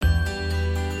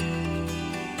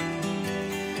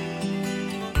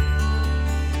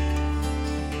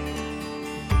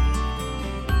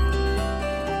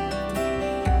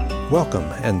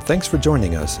Welcome, and thanks for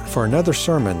joining us for another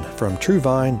sermon from True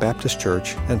Vine Baptist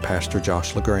Church and Pastor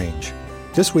Josh LaGrange.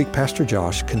 This week, Pastor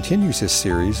Josh continues his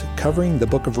series covering the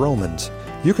book of Romans.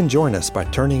 You can join us by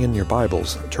turning in your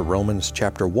Bibles to Romans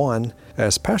chapter 1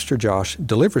 as Pastor Josh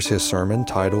delivers his sermon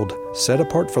titled Set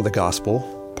Apart for the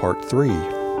Gospel, Part 3.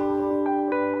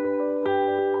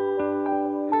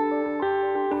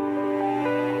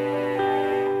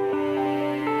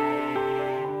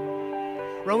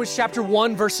 Romans chapter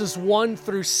 1, verses 1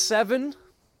 through 7.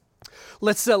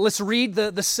 Let's read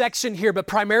the section here, but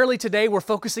primarily today we're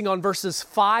focusing on verses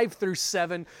 5 through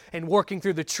 7 and working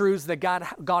through the truths that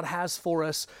God has for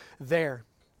us there.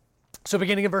 So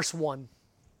beginning in verse 1.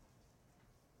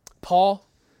 Paul,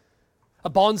 a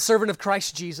bondservant of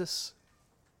Christ Jesus,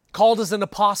 called as an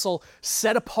apostle,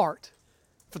 set apart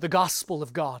for the gospel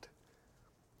of God,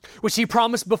 which he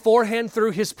promised beforehand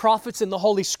through his prophets in the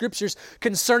Holy Scriptures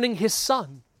concerning his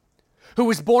Son, who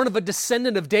was born of a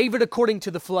descendant of David according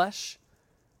to the flesh,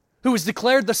 who was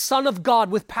declared the Son of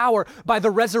God with power by the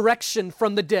resurrection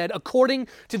from the dead, according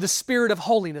to the Spirit of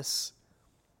holiness,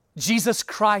 Jesus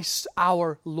Christ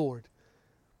our Lord,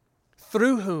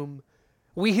 through whom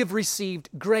we have received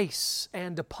grace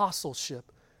and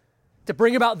apostleship to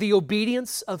bring about the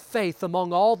obedience of faith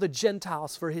among all the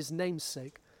Gentiles for His name's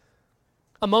sake,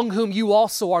 among whom you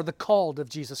also are the called of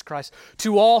Jesus Christ.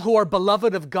 To all who are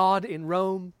beloved of God in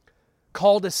Rome,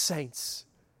 called as saints,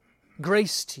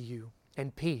 grace to you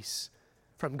and peace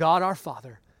from God our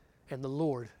Father and the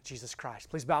Lord Jesus Christ.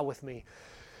 Please bow with me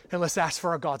and let's ask for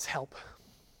our God's help.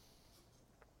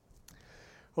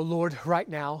 Oh Lord, right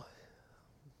now,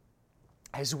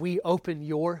 as we open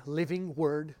your living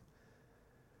word,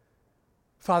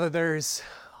 Father, there's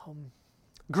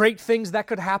great things that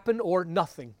could happen or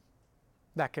nothing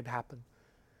that could happen.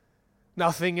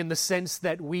 Nothing in the sense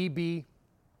that we be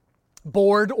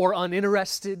bored or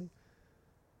uninterested,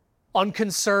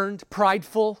 unconcerned,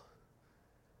 prideful,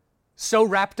 so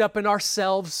wrapped up in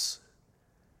ourselves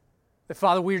that,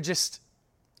 Father, we're just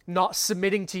not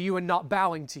submitting to you and not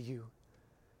bowing to you.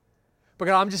 But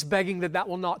God, I'm just begging that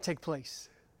will not take place.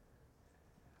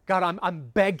 God,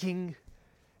 I'm begging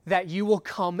that you will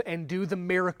come and do the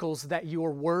miracles that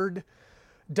your word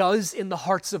does in the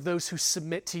hearts of those who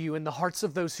submit to you, in the hearts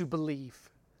of those who believe.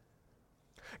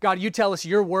 God, you tell us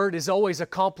your word is always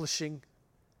accomplishing.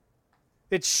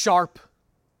 It's sharp.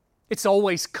 It's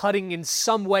always cutting in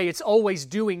some way. It's always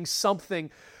doing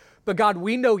something. But God,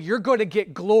 we know you're going to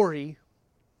get glory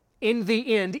in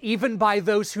the end, even by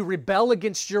those who rebel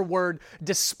against your word,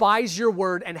 despise your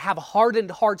word, and have hardened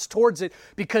hearts towards it,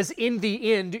 because in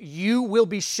the end, you will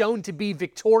be shown to be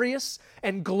victorious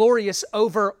and glorious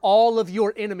over all of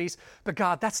your enemies. But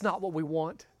God, that's not what we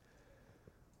want.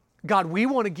 God, we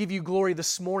want to give you glory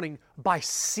this morning by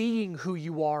seeing who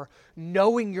you are,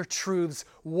 knowing your truths,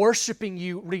 worshiping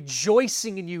you,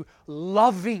 rejoicing in you,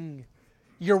 loving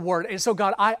your word. And so,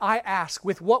 God, I ask,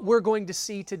 with what we're going to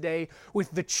see today,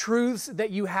 with the truths that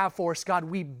you have for us, God,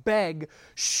 we beg,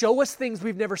 show us things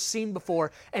we've never seen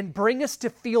before and bring us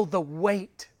to feel the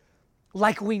weight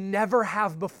like we never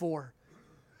have before.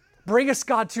 Bring us,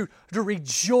 God, to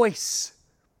rejoice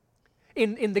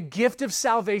in the gift of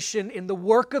salvation, in the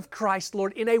work of Christ,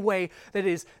 Lord, in a way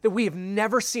that we have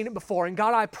never seen it before. And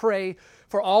God, I pray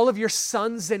for all of your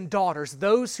sons and daughters,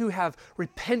 those who have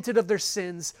repented of their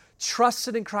sins,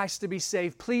 trusted in Christ to be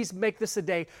saved. Please make this a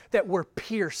day that we're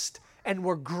pierced and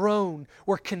we're grown,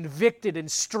 we're convicted and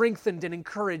strengthened and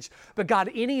encouraged. But God,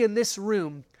 any in this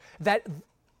room that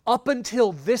up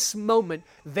until this moment,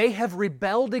 they have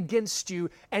rebelled against you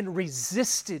and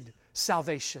resisted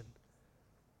salvation,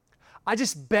 I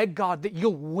just beg, God, that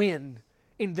you'll win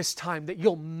in this time, that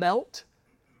you'll melt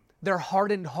their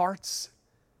hardened hearts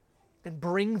and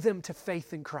bring them to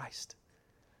faith in Christ.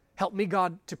 Help me,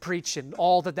 God, to preach and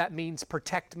all that means.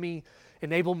 Protect me,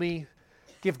 enable me,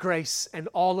 give grace, and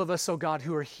all of us, oh God,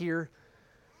 who are here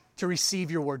to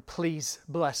receive your word, please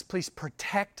bless. Please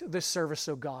protect this service,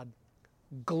 oh God.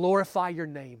 Glorify your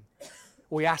name.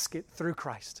 We ask it through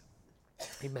Christ.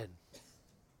 Amen.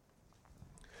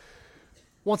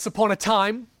 Once upon a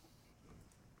time,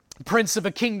 the prince of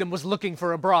a kingdom was looking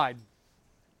for a bride.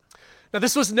 Now,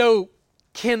 this was no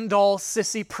Ken doll,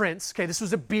 sissy prince. Okay, this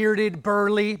was a bearded,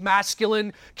 burly,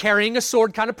 masculine, carrying a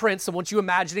sword kind of prince. I want you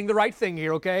imagining the right thing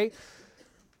here, okay?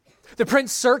 The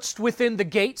prince searched within the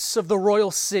gates of the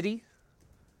royal city,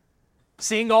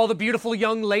 seeing all the beautiful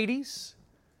young ladies,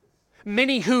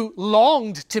 many who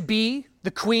longed to be the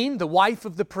queen, the wife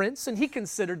of the prince, and he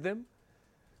considered them.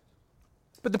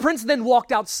 But the prince then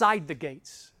walked outside the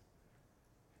gates.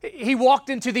 He walked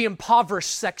into the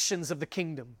impoverished sections of the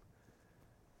kingdom.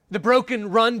 the broken,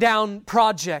 run-down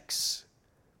projects.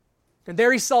 And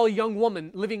there he saw a young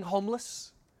woman living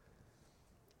homeless,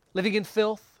 living in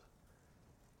filth,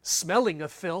 smelling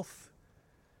of filth,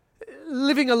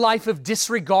 living a life of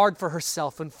disregard for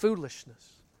herself and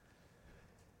foolishness.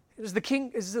 As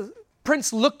the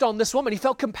prince looked on this woman, he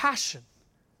felt compassion.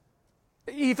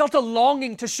 He felt a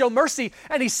longing to show mercy,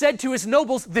 and he said to his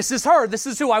nobles, "This is her, this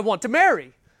is who I want to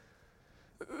marry."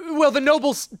 Well, the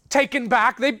nobles, taken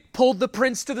back, they pulled the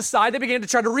prince to the side. They began to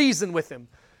try to reason with him.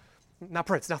 Now,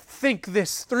 prince, now think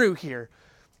this through here.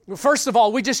 First of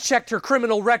all, we just checked her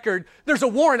criminal record. There's a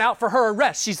warrant out for her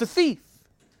arrest. She's a thief.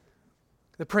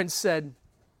 The prince said,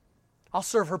 "I'll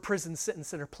serve her prison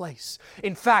sentence in her place.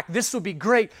 In fact, this will be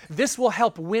great. This will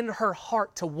help win her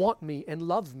heart to want me and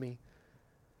love me."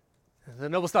 And the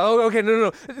nobles thought, "Oh, okay, no.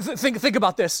 Think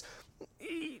about this.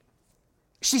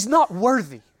 She's not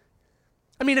worthy.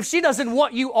 I mean, if she doesn't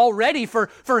want you already for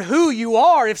who you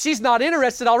are, if she's not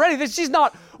interested already, then she's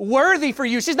not worthy for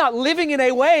you. She's not living in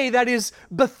a way that is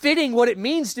befitting what it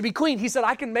means to be queen." He said,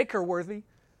 "I can make her worthy."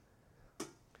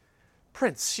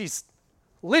 "Prince, she's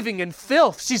living in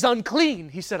filth. She's unclean."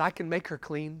 He said, "I can make her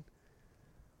clean."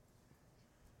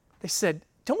 They said,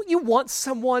 "Don't you want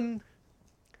someone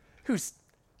whose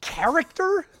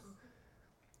character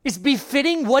is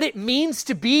befitting what it means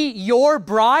to be your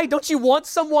bride? Don't you want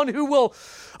someone who will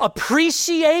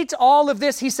appreciate all of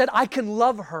this?" He said, "I can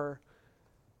love her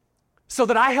so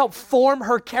that I help form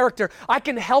her character. I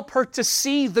can help her to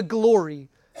see the glory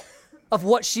of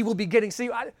what she will be getting." See,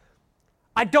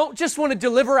 I don't just want to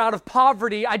deliver out of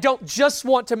poverty. I don't just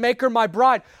want to make her my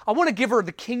bride. I want to give her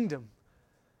the kingdom.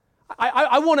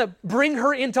 I want to bring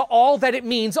her into all that it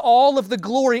means, all of the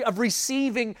glory of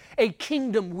receiving a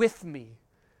kingdom with me.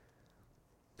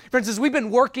 Friends, as we've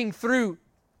been working through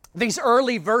these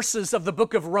early verses of the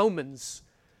book of Romans,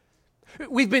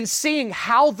 we've been seeing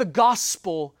how the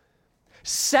gospel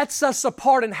sets us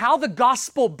apart and how the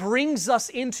gospel brings us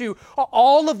into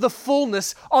all of the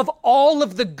fullness of all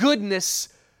of the goodness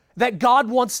that God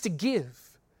wants to give.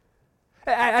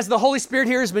 As the Holy Spirit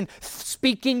here has been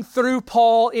speaking through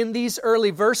Paul in these early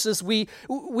verses, we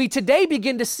today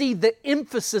begin to see the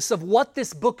emphasis of what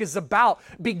this book is about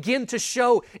begin to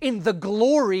show in the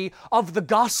glory of the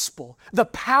gospel, the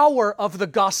power of the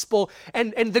gospel,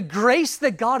 and the grace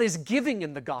that God is giving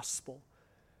in the gospel.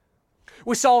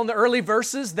 We saw in the early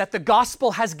verses that the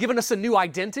gospel has given us a new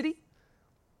identity.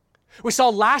 We saw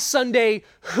last Sunday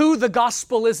who the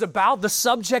gospel is about, the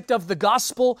subject of the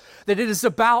gospel, that it is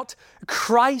about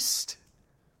Christ.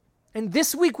 And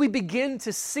this week we begin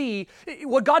to see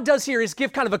what God does here is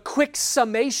give kind of a quick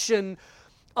summation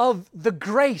of the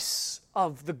grace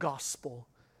of the gospel.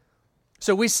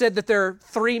 So we said that there are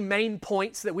three main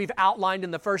points that we've outlined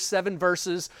in the first 7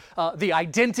 verses. The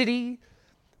identity,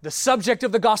 the subject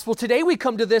of the gospel. Today we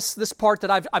come to this part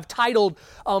that I've titled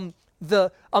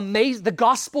the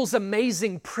gospel's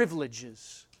amazing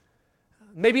privileges.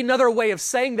 Maybe another way of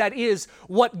saying that is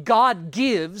what God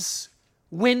gives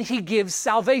when He gives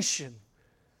salvation.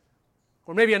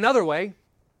 Or maybe another way,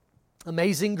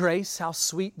 amazing grace, how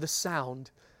sweet the sound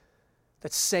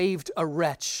that saved a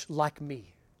wretch like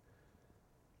me.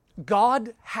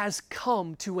 God has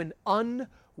come to an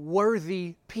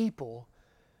unworthy people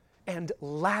and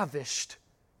lavished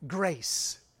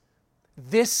grace.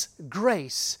 This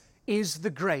grace is the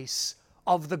grace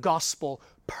of the gospel,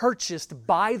 purchased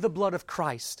by the blood of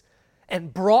Christ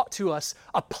and brought to us,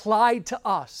 applied to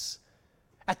us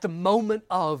at the moment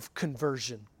of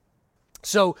conversion.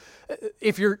 So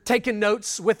if you're taking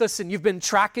notes with us and you've been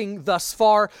tracking thus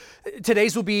far,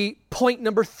 today's will be point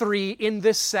number 3 in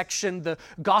this section, the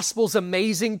gospel's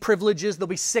amazing privileges. There'll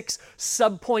be 6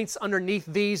 subpoints underneath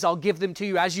these. I'll give them to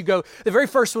you as you go. The very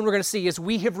first one we're going to see is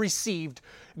we have received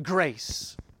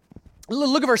grace.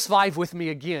 Look at verse 5 with me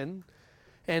again,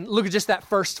 and look at just that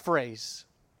first phrase.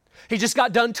 He just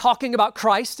got done talking about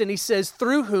Christ, and he says,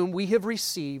 through whom we have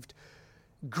received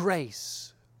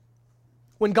grace.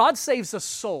 When God saves a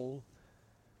soul,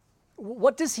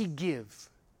 what does He give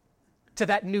to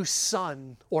that new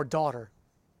son or daughter?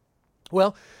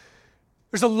 Well,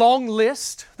 there's a long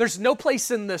list. There's no place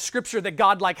in the Scripture that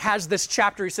God has this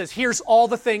chapter. He says, here's all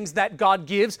the things that God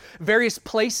gives. Various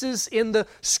places in the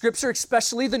Scripture,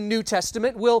 especially the New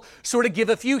Testament, will sort of give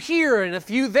a few here and a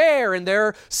few there, and there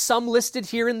are some listed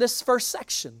here in this first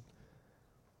section.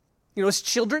 You know, as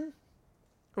children,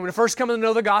 when we first come to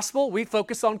know the gospel, we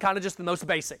focus on kind of just the most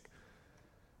basic.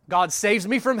 God saves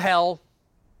me from hell,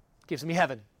 gives me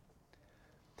heaven.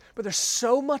 But there's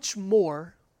so much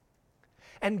more,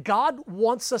 and God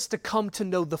wants us to come to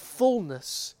know the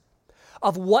fullness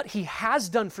of what He has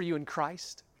done for you in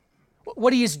Christ,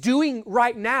 what he is doing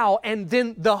right now, and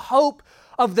then the hope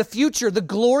of the future, the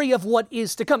glory of what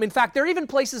is to come. In fact, there are even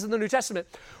places in the New Testament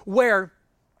where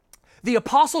the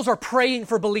apostles are praying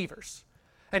for believers.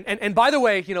 And by the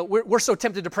way, we're so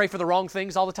tempted to pray for the wrong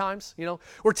things all the times.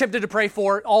 We're tempted to pray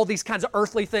for all these kinds of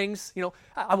earthly things.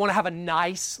 I want to have a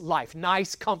nice life,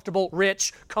 nice, comfortable,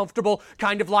 rich, comfortable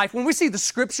kind of life. When we see the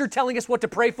Scripture telling us what to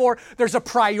pray for, there's a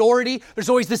priority. There's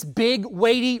always this big,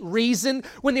 weighty reason.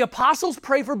 When the apostles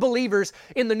pray for believers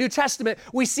in the New Testament,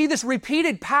 we see this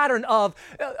repeated pattern of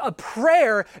a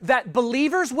prayer that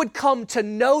believers would come to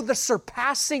know the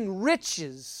surpassing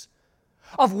riches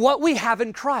of what we have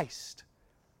in Christ.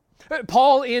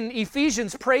 Paul in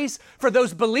Ephesians prays for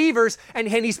those believers, and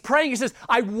he's praying, he says,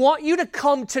 I want you to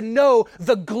come to know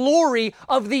the glory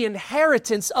of the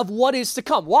inheritance of what is to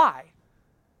come. Why?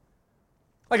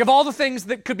 Like, of all the things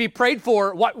that could be prayed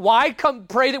for, why come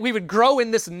pray that we would grow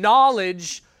in this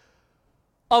knowledge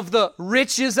of the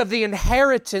riches of the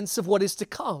inheritance of what is to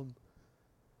come?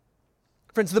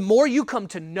 Friends, the more you come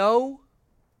to know,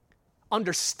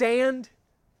 understand,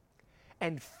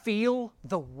 and feel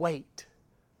the weight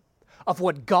of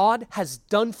what God has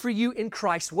done for you in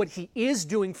Christ, what He is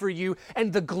doing for you,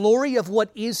 and the glory of what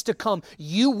is to come,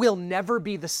 you will never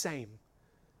be the same.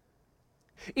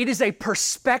 It is a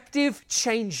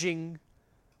perspective-changing,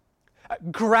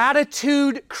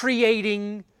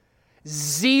 gratitude-creating,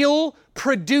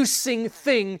 zeal-producing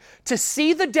thing to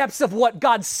see the depths of what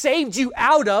God saved you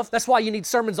out of. That's why you need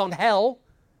sermons on hell.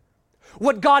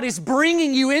 What God is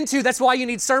bringing you into, that's why you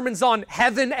need sermons on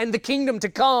heaven and the kingdom to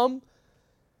come.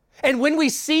 And when we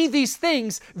see these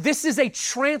things, this is a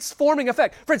transforming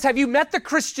effect. Friends, have you met the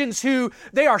Christians who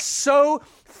they are so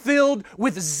filled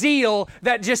with zeal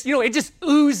that it just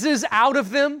oozes out of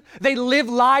them? They live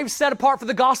lives set apart for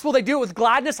the gospel. They do it with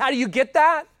gladness. How do you get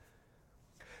that?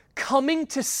 Coming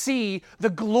to see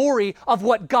the glory of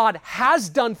what God has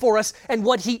done for us and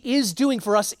what He is doing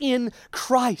for us in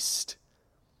Christ.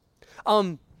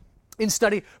 In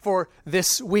study for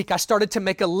this week, I started to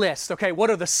make a list. Okay, what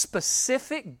are the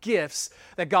specific gifts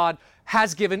that God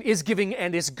has given, is giving,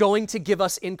 and is going to give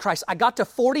us in Christ? I got to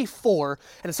 44,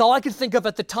 and it's all I could think of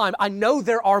at the time. I know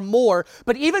there are more,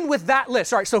 but even with that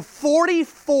list, all right, so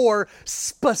 44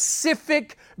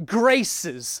 specific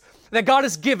graces that God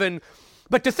has given,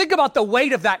 but to think about the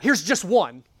weight of that, here's just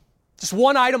one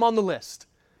item on the list.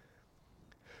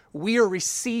 We are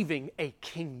receiving a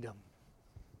kingdom.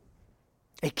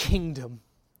 A kingdom.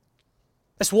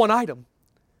 That's one item.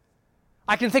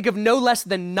 I can think of no less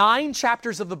than 9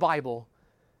 chapters of the Bible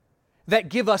that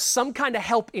give us some kind of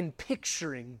help in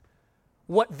picturing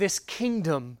what this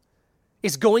kingdom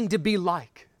is going to be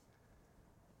like.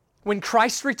 When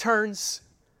Christ returns,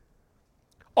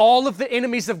 all of the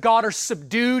enemies of God are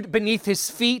subdued beneath His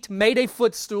feet, made a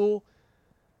footstool.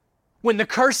 When the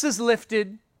curse is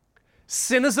lifted,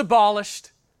 sin is abolished,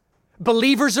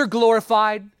 believers are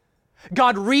glorified,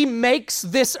 God remakes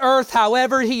this earth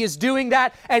however He is doing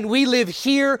that, and we live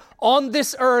here on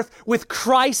this earth with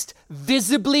Christ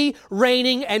visibly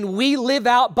reigning, and we live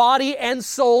out body and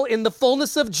soul in the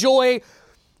fullness of joy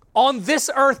on this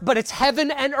earth, but it's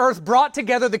heaven and earth brought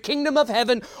together, the kingdom of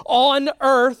heaven on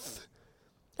earth.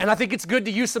 And I think it's good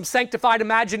to use some sanctified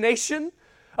imagination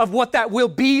of what that will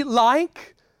be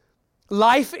like.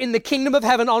 Life in the kingdom of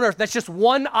heaven on earth. That's just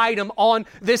one item on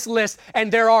this list,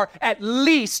 and there are at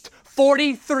least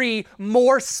 43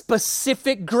 more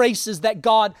specific graces that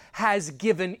God has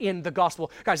given in the gospel.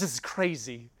 Guys, this is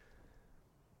crazy.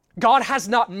 God has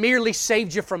not merely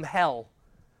saved you from hell.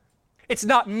 It's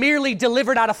not merely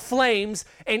delivered out of flames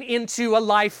and into a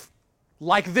life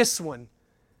like this one.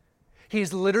 He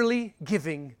is literally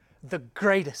giving the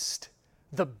greatest,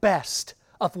 the best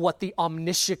of what the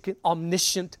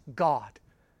omniscient God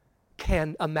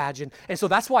can imagine. And so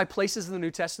that's why places in the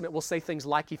New Testament will say things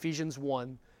like Ephesians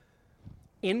 1.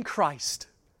 In Christ,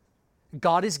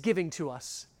 God is giving to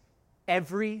us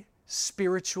every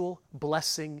spiritual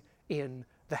blessing in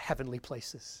the heavenly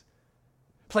places.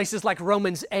 Places like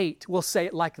Romans 8 will say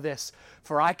it like this: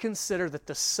 for I consider that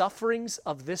the sufferings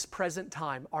of this present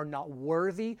time are not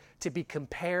worthy to be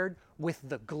compared with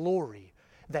the glory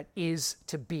that is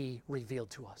to be revealed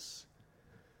to us.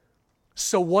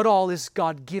 So what all is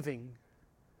God giving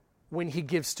when He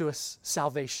gives to us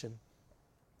salvation?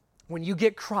 When you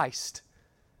get Christ,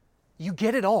 you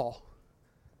get it all.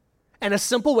 And a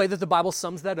simple way that the Bible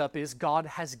sums that up is God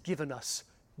has given us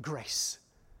grace.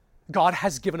 God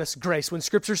has given us grace. When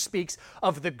Scripture speaks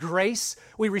of the grace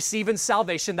we receive in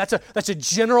salvation, that's a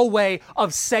general way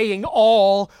of saying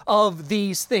all of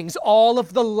these things, all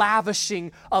of the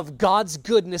lavishing of God's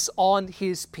goodness on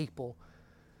His people.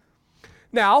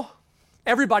 Now,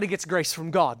 Everybody gets grace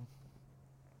from God.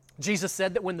 Jesus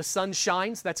said that when the sun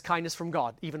shines, that's kindness from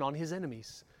God, even on His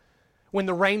enemies. When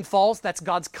the rain falls, that's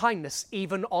God's kindness,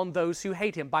 even on those who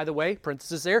hate Him. By the way,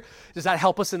 parenthesis there, does that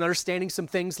help us in understanding some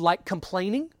things like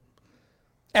complaining?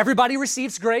 Everybody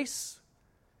receives grace,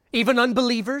 even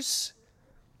unbelievers.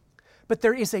 But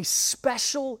there is a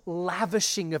special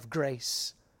lavishing of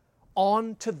grace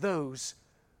onto those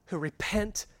who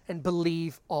repent and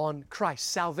believe on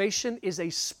Christ. Salvation is a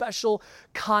special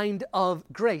kind of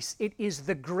grace. It is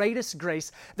the greatest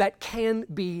grace that can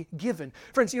be given.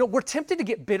 Friends, we're tempted to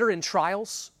get bitter in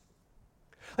trials.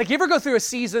 Like, you ever go through a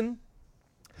season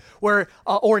where,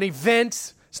 or an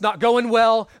event, it's not going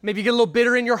well, maybe you get a little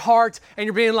bitter in your heart, and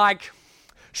you're being like,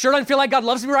 sure doesn't feel like God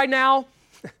loves me right now.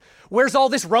 Where's all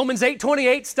this Romans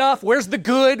 8:28 stuff? Where's the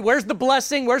good? Where's the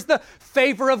blessing? Where's the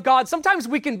favor of God? Sometimes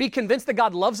we can be convinced that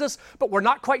God loves us, but we're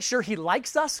not quite sure He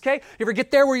likes us, okay? You ever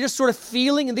get there where you're just sort of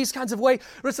feeling in these kinds of ways?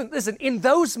 Listen, in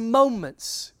those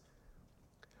moments,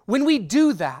 when we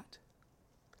do that,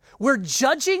 we're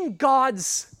judging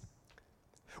God's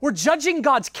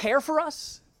care for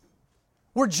us.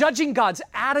 We're judging God's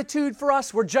attitude for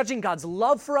us. We're judging God's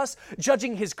love for us,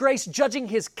 judging His grace, judging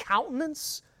His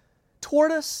countenance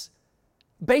toward us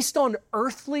based on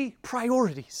earthly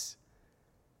priorities.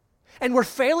 And we're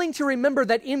failing to remember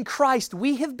that in Christ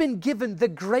we have been given the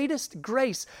greatest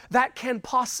grace that can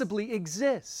possibly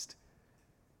exist.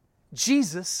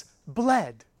 Jesus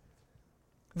bled.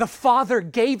 The Father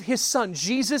gave His Son.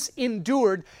 Jesus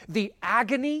endured the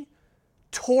agony,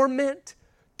 torment,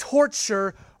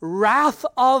 torture, wrath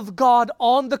of God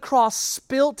on the cross,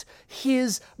 spilt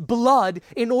His blood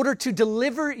in order to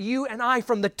deliver you and I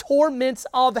from the torments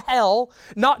of hell,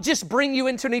 not just bring you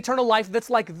into an eternal life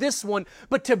that's like this one,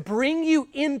 but to bring you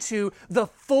into the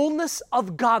fullness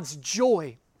of God's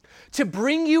joy, to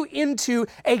bring you into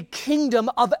a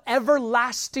kingdom of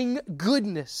everlasting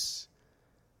goodness.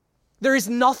 There is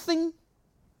nothing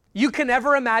you can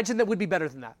ever imagine that would be better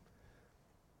than that.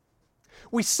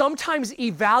 We sometimes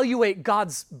evaluate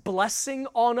God's blessing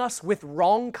on us with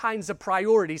wrong kinds of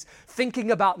priorities,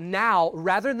 thinking about now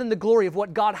rather than the glory of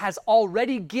what God has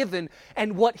already given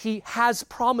and what He has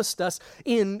promised us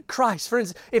in Christ.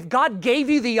 Friends, if God gave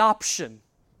you the option,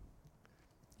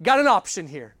 got an option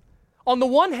here. On the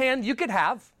one hand, you could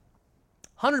have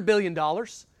 $100 billion.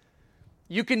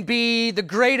 You can be the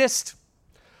greatest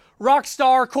rock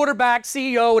star, quarterback,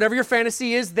 CEO, whatever your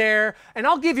fantasy is there, and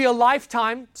I'll give you a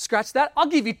lifetime, scratch that, I'll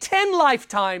give you 10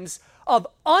 lifetimes of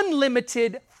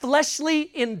unlimited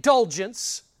fleshly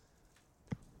indulgence.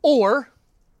 Or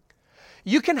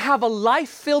you can have a life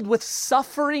filled with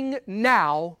suffering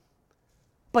now,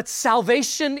 but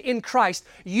salvation in Christ.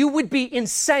 You would be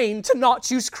insane to not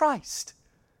choose Christ.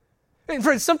 And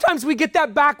friends, sometimes we get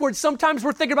that backwards. Sometimes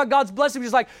we're thinking about God's blessing. We're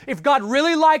just like, if God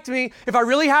really liked me, if I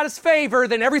really had His favor,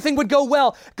 then everything would go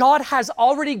well. God has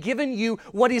already given you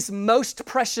what is most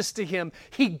precious to Him.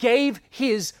 He gave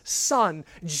His Son.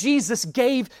 Jesus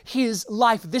gave His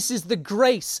life. This is the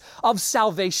grace of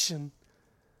salvation.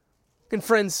 And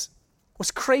friends,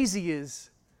 what's crazy is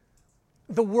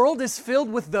the world is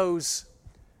filled with those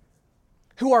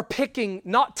who are picking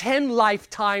not 10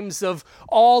 lifetimes of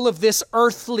all of this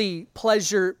earthly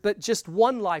pleasure, but just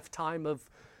one lifetime of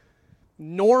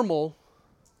normal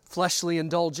fleshly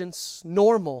indulgence,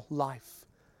 normal life.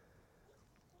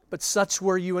 But such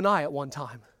were you and I at one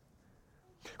time.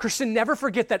 Christian, never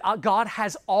forget that God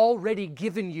has already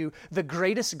given you the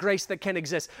greatest grace that can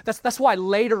exist. That's why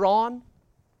later on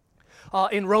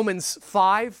in Romans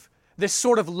 5, this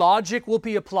sort of logic will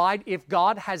be applied. If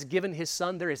God has given His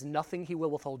Son, there is nothing He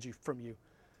will withhold you from you.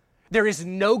 There is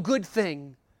no good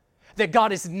thing that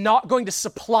God is not going to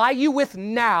supply you with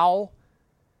now,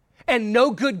 and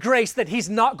no good grace that He's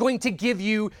not going to give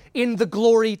you in the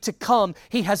glory to come.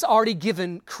 He has already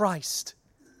given Christ.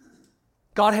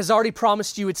 God has already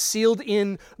promised you, it's sealed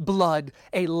in blood,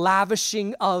 a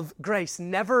lavishing of grace.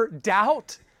 Never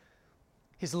doubt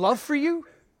His love for you.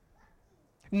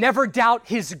 Never doubt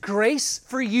His grace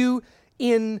for you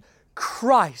in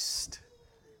Christ.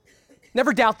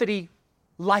 Never doubt that He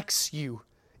likes you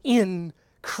in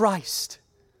Christ.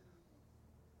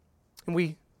 And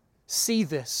we see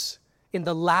this in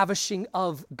the lavishing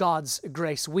of God's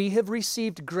grace. We have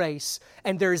received grace,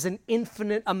 and there is an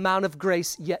infinite amount of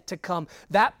grace yet to come.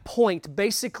 That point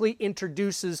basically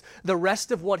introduces the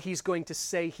rest of what he's going to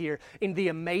say here in the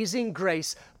amazing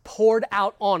grace poured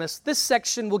out on us. This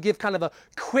section will give kind of a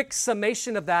quick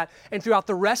summation of that, and throughout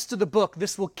the rest of the book,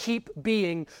 this will keep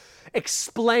being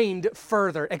explained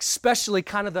further, especially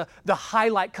kind of the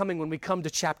highlight coming when we come to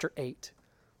chapter 8.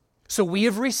 So we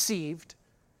have received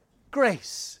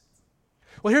grace.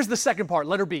 Well, here's the second part,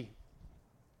 letter B.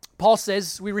 Paul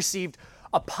says we received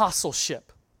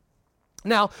apostleship.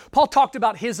 Now, Paul talked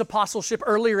about his apostleship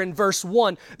earlier in verse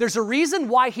 1. There's a reason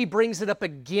why he brings it up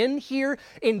again here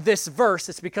in this verse.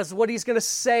 It's because of what he's going to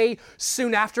say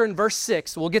soon after in verse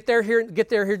 6. We'll get there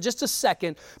here just a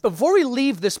second. But before we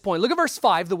leave this point, look at verse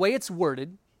 5, the way it's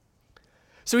worded.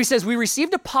 So he says, we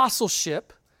received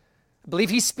apostleship. I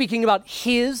believe he's speaking about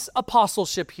his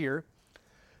apostleship here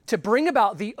to bring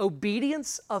about the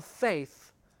obedience of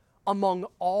faith among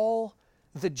all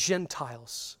the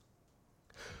Gentiles.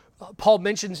 Paul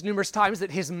mentions numerous times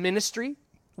that his ministry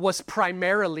was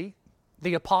primarily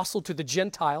the apostle to the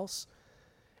Gentiles.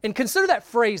 And consider that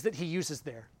phrase that he uses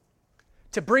there,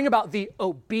 to bring about the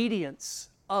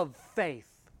obedience of faith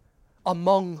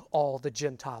among all the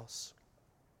Gentiles.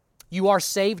 You are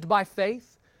saved by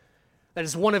faith. That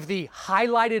is one of the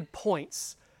highlighted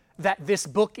points that this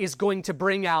book is going to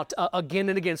bring out again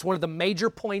and again. It's one of the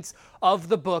major points of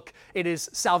the book. It is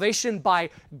salvation by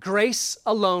grace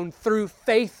alone, through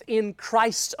faith in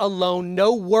Christ alone.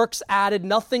 No works added,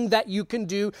 nothing that you can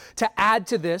do to add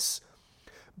to this.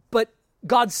 But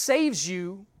God saves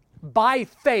you by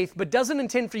faith, but doesn't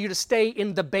intend for you to stay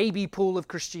in the baby pool of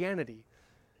Christianity.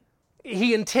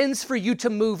 He intends for you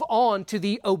to move on to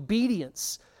the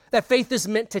obedience. That faith is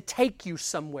meant to take you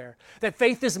somewhere. That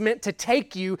faith is meant to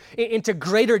take you into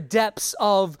greater depths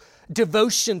of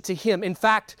devotion to Him. In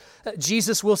fact,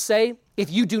 Jesus will say,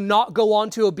 if you do not go on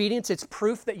to obedience, it's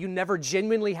proof that you never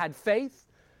genuinely had faith.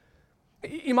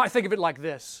 You might think of it like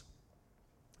this.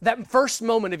 That first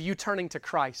moment of you turning to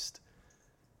Christ,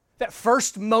 that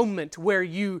first moment where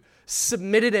you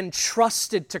submitted and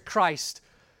trusted to Christ,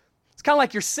 it's kind of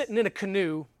like you're sitting in a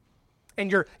canoe and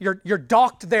you're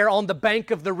docked there on the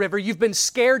bank of the river. You've been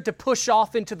scared to push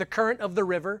off into the current of the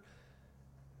river.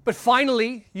 But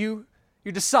finally, you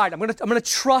decide, I'm going to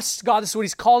trust God. This is what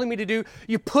He's calling me to do.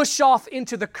 You push off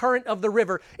into the current of the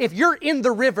river. If you're in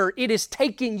the river, it is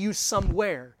taking you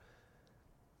somewhere.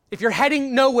 If you're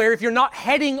heading nowhere, if you're not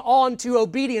heading on to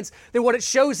obedience, then what it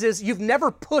shows is you've never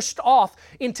pushed off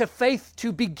into faith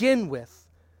to begin with.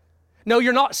 No,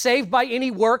 you're not saved by any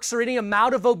works or any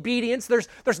amount of obedience.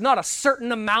 There's not a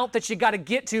certain amount that you got to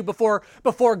get to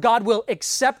before God will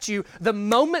accept you. The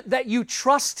moment that you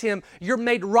trust Him, you're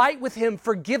made right with Him,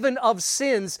 forgiven of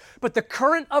sins. But the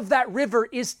current of that river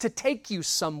is to take you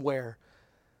somewhere.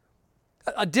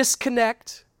 A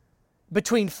disconnect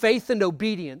between faith and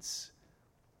obedience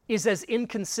is as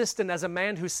inconsistent as a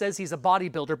man who says he's a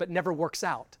bodybuilder but never works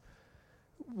out.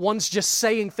 One's just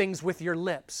saying things with your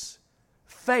lips.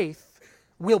 Faith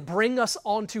will bring us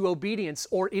onto obedience,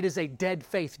 or it is a dead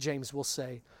faith, James will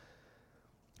say.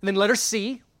 And then letter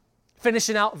C,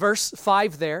 finishing out verse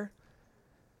 5 there.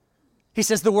 He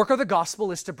says the work of the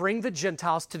gospel is to bring the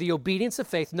Gentiles to the obedience of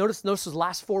faith. Notice those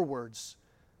last 4 words.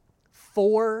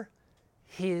 For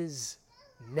His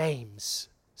name's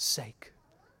sake.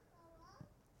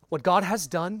 What God has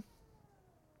done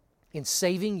in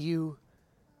saving you,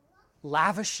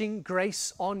 lavishing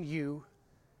grace on you,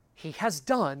 He has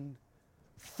done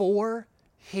for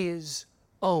His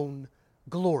own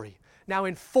glory. Now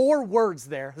in 4 words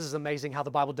there, this is amazing how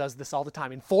the Bible does this all the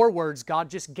time. In 4 words, God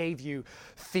just gave you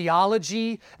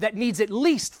theology that needs at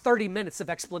least 30 minutes of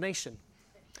explanation.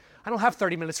 I don't have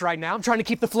 30 minutes right now. I'm trying to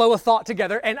keep the flow of thought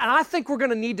together. And I think we're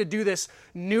going to need to do this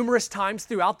numerous times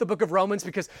throughout the book of Romans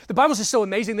because the Bible's just so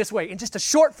amazing this way. In just a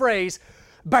short phrase,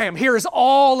 bam, here is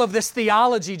all of this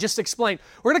theology just explained.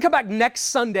 We're going to come back next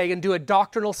Sunday and do a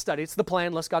doctrinal study. It's the plan,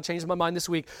 unless God changes my mind this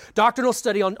week. Doctrinal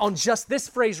study on just this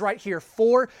phrase right here,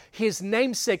 for His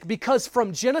name's sake, because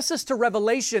from Genesis to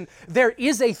Revelation, there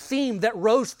is a theme that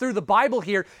rose through the Bible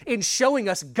here in showing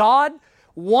us God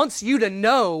wants you to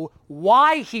know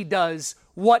why He does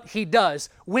what He does.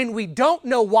 When we don't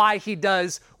know why He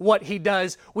does what He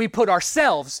does, we put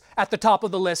ourselves at the top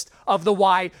of the list of the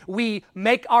why. We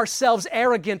make ourselves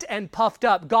arrogant and puffed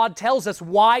up. God tells us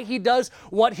why He does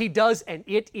what He does, and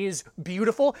it is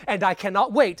beautiful, and I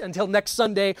cannot wait until next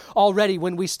Sunday already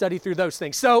when we study through those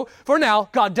things. So, for now,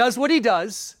 God does what He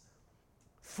does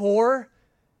for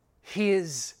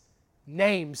His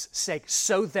name's sake,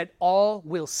 so that all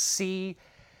will see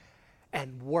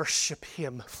and worship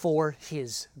Him for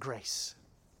His grace.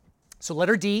 So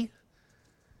letter D,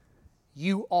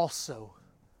 you also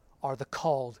are the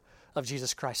called of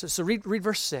Jesus Christ. So read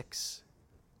verse 6.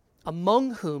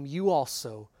 Among whom you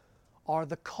also are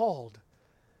the called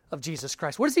of Jesus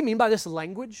Christ. What does he mean by this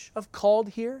language of called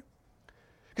here?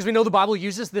 Because we know the Bible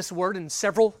uses this word in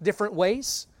several different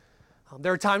ways.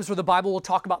 There are times where the Bible will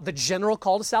talk about the general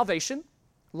call to salvation,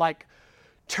 like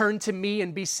Turn to me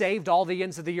and be saved, all the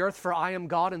ends of the earth, for I am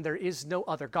God and there is no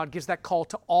other. God gives that call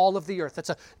to all of the earth. That's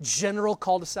a general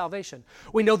call to salvation.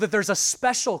 We know that there's a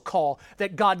special call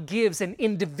that God gives, an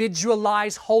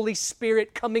individualized Holy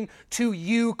Spirit coming to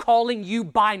you, calling you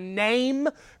by name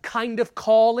kind of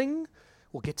calling.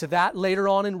 We'll get to that later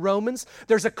on in Romans.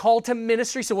 There's a call to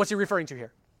ministry. So what's he referring to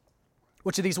here?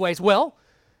 Which of these ways? Well,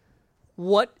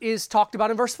 what is talked about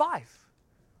in verse 5?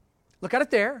 Look at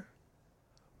it there.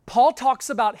 Paul talks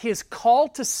about his call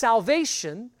to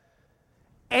salvation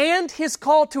and his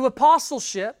call to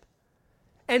apostleship.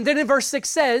 And then in verse 6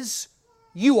 says,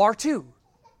 you are too.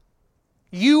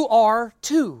 You are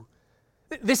too.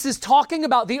 This is talking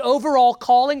about the overall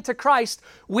calling to Christ,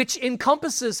 which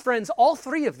encompasses, friends, all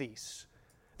three of these.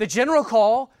 The general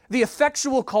call, the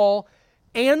effectual call,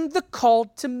 and the call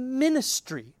to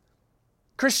ministry.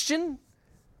 Christian,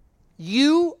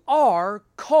 you are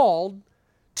called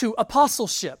to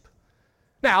apostleship.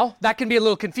 Now, that can be a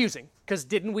little confusing, because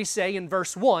didn't we say in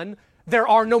verse 1, there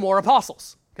are no more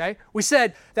apostles, okay? We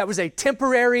said that was a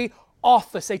temporary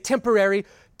office, a temporary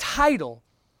title.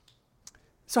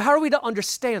 So how are we to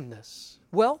understand this?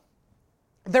 Well,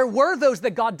 there were those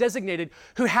that God designated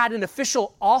who had an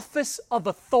official office of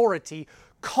authority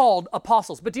called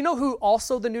apostles. But do you know who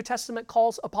also the New Testament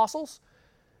calls apostles?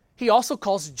 He also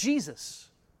calls Jesus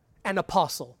an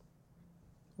apostle.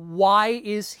 Why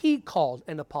is he called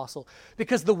an apostle?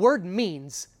 Because the word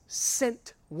means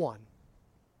sent one.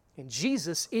 And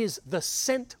Jesus is the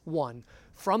sent one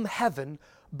from heaven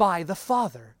by the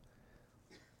Father.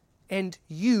 And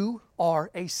you are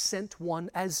a sent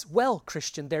one as well,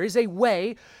 Christian. There is a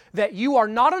way that you are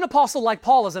not an apostle like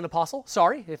Paul is an apostle.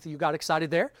 Sorry if you got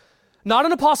excited there. Not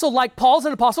an apostle like Paul's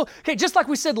an apostle. Okay, just like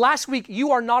we said last week,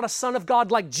 you are not a son of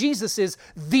God like Jesus is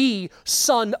the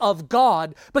Son of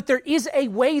God. But there is a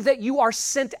way that you are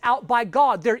sent out by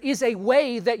God. There is a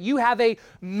way that you have a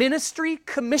ministry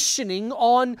commissioning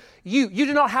on you. You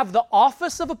do not have the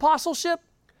office of apostleship,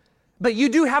 but you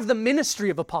do have the ministry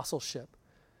of apostleship.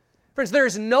 Friends, there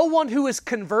is no one who is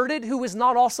converted who is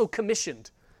not also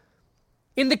commissioned.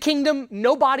 In the kingdom,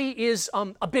 nobody is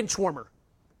a bench warmer.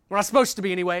 We're not supposed to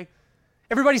be anyway.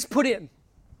 Everybody's put in.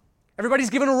 Everybody's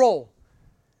given a role.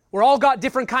 We're all got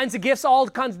different kinds of gifts,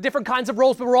 different kinds of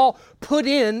roles, but we're all put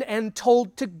in and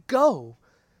told to go.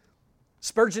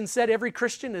 Spurgeon said every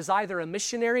Christian is either a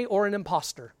missionary or an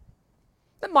imposter.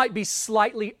 That might be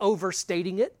slightly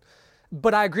overstating it,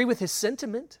 but I agree with his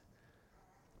sentiment.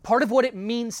 Part of what it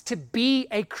means to be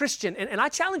a Christian, and I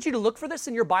challenge you to look for this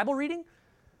in your Bible reading.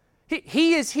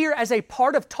 He is here as a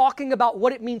part of talking about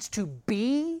what it means to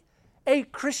be a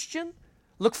Christian.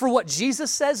 Look for what Jesus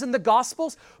says in the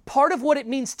Gospels. Part of what it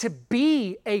means to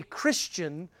be a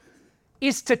Christian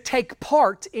is to take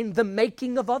part in the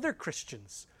making of other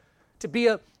Christians, to be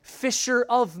a fisher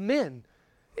of men.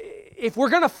 If we're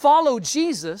going to follow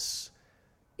Jesus,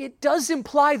 it does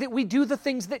imply that we do the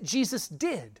things that Jesus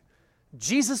did.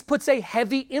 Jesus puts a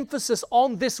heavy emphasis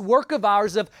on this work of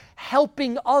ours of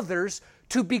helping others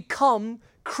to become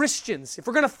Christians. If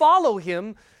we're going to follow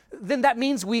Him, then that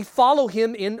means we follow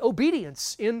Him in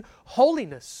obedience, in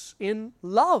holiness, in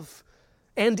love,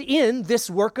 and in this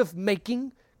work of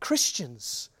making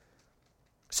Christians.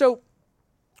 So,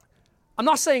 I'm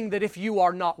not saying that if you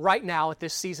are not right now at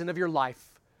this season of your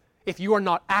life, if you are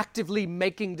not actively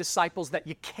making disciples, that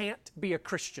you can't be a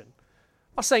Christian.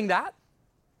 I'm not saying that.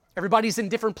 Everybody's in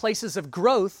different places of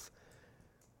growth,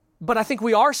 but I think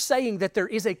we are saying that there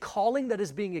is a calling that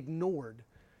is being ignored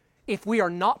if we are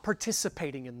not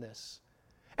participating in this.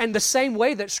 And the same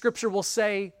way that Scripture will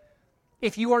say,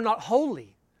 if you are not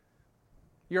holy,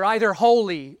 you're either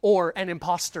holy or an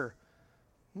imposter.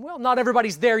 Well, not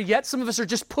everybody's there yet. Some of us are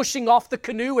just pushing off the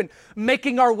canoe and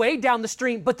making our way down the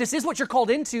stream, but this is what you're called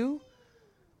into.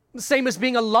 The same as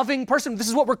being a loving person. This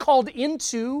is what we're called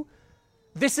into.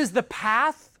 This is the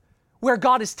path where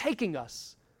God is taking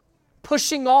us.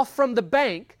 Pushing off from the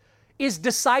bank is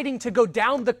deciding to go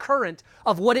down the current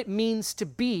of what it means to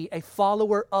be a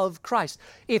follower of Christ.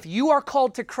 If you are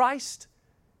called to Christ,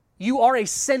 you are a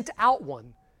sent out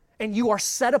one, and you are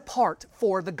set apart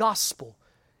for the gospel.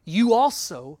 You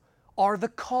also are the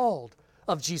called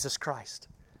of Jesus Christ.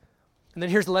 And then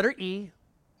here's the letter E,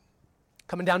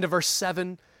 coming down to verse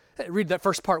 7. Read that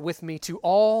first part with me. To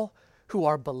all who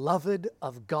are beloved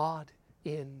of God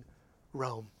in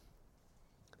Rome.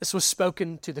 This was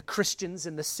spoken to the Christians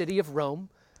in the city of Rome.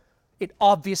 It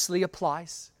obviously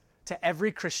applies to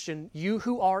every Christian, you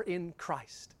who are in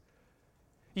Christ.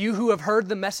 You who have heard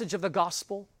the message of the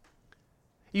gospel.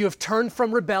 You have turned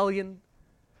from rebellion,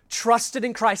 trusted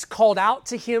in Christ, called out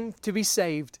to Him to be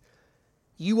saved.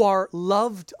 You are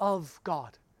loved of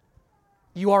God.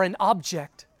 You are an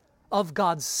object of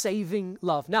God's saving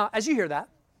love. Now, as you hear that,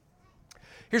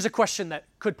 here's a question that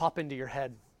could pop into your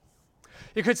head.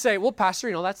 You could say, well, Pastor,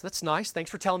 that's nice.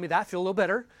 Thanks for telling me that. I feel a little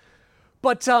better.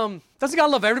 But doesn't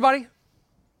God love everybody?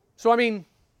 So,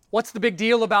 what's the big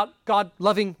deal about God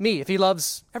loving me if he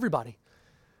loves everybody?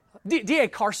 D.A.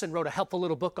 Carson wrote a helpful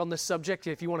little book on this subject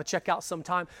if you want to check out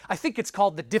sometime. I think it's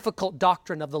called The Difficult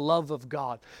Doctrine of the Love of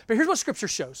God. But here's what Scripture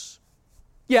shows.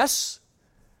 Yes,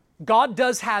 God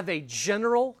does have a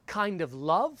general kind of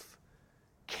love,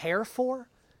 care for,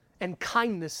 and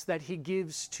kindness that he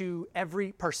gives to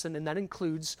every person, and that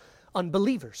includes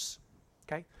unbelievers.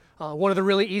 Okay? One of the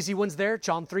really easy ones there,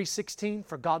 John 3:16,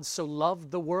 for God so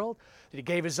loved the world that he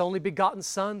gave his only begotten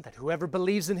Son, that whoever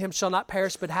believes in him shall not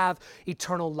perish but have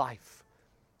eternal life.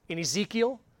 In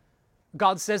Ezekiel,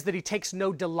 God says that he takes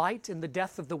no delight in the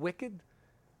death of the wicked,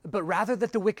 but rather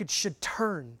that the wicked should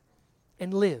turn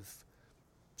and live.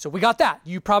 So we got that.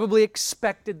 You probably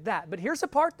expected that. But here's a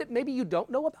part that maybe you don't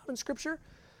know about in Scripture.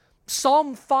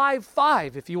 Psalm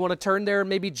 5:5, if you want to turn there and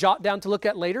maybe jot down to look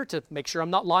at later to make sure I'm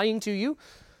not lying to you.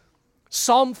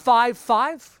 Psalm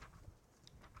 5:5.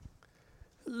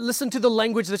 Listen to the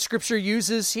language that Scripture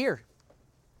uses here.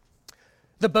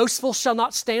 The boastful shall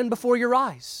not stand before your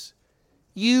eyes.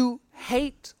 You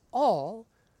hate all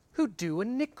who do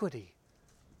iniquity.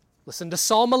 Listen to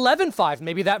Psalm 11:5.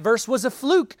 Maybe that verse was a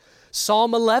fluke.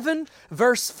 Psalm 11,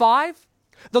 verse 5.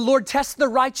 The Lord tests the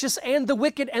righteous and the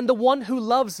wicked, and the one who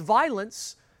loves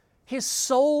violence, his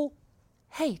soul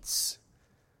hates.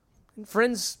 And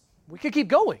friends, we could keep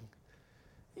going.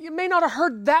 You may not have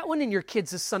heard that one in your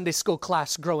kids' Sunday school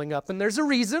class growing up, and there's a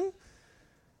reason.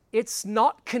 It's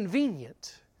not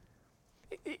convenient.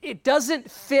 It doesn't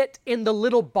fit in the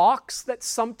little box that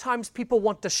sometimes people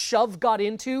want to shove God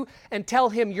into and tell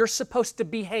him, you're supposed to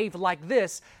behave like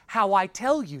this, how I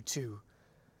tell you to.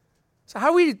 So how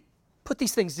do we put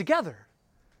these things together?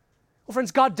 Well,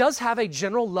 friends, God does have a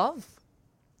general love,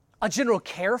 a general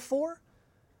care for,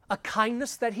 a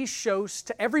kindness that he shows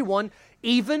to everyone,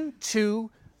 even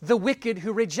to the wicked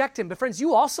who reject him. But friends,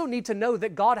 you also need to know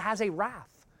that God has a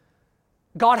wrath.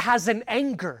 God has an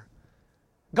anger.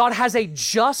 God has a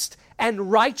just and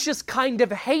righteous kind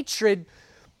of hatred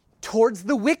towards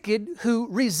the wicked who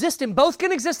resist him. Both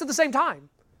can exist at the same time.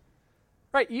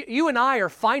 Right? You and I are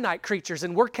finite creatures,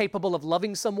 and we're capable of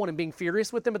loving someone and being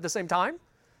furious with them at the same time.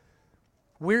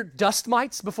 We're dust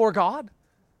mites before God.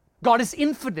 God is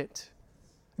infinite.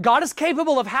 God is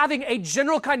capable of having a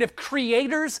general kind of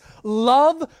creator's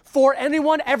love for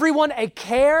anyone, everyone, a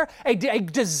care, a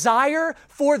desire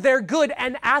for their good,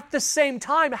 and at the same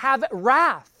time have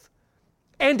wrath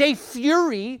and a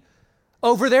fury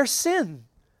over their sin,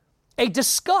 a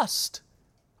disgust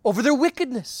over their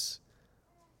wickedness.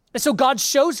 And so God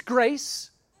shows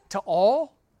grace to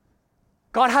all.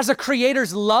 God has a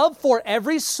creator's love for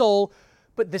every soul,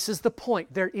 but this is the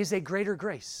point. There is a greater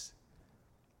grace.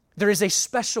 There is a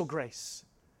special grace.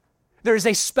 There is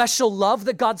a special love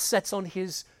that God sets on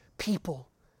his people.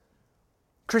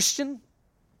 Christian,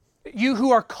 you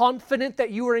who are confident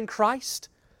that you are in Christ,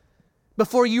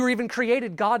 before you were even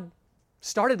created, God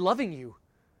started loving you.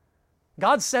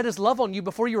 God set his love on you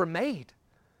before you were made.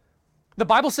 The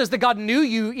Bible says that God knew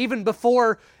you even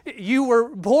before you were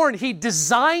born. He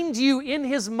designed you in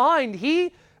his mind.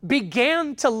 He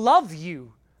began to love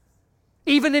you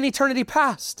even in eternity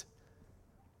past.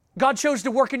 God chose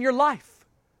to work in your life.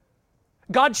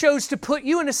 God chose to put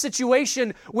you in a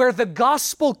situation where the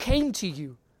gospel came to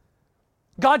you.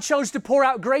 God chose to pour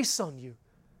out grace on you.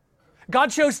 God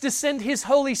chose to send his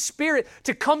Holy Spirit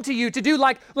to come to you, to do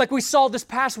like we saw this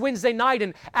past Wednesday night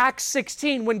in Acts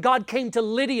 16 when God came to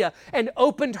Lydia and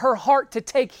opened her heart to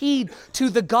take heed to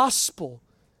the gospel.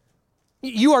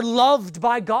 You are loved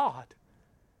by God.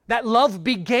 That love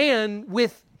began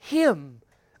with him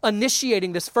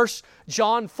initiating this. 1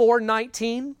 John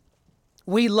 4:19,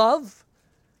 we love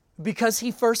because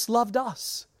he first loved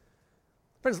us.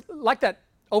 Friends, like that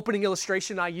opening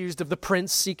illustration I used of the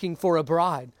prince seeking for a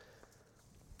bride.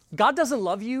 God doesn't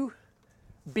love you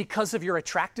because of your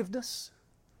attractiveness.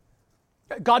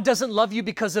 God doesn't love you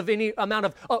because of any amount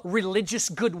of religious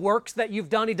good works that you've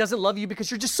done. He doesn't love you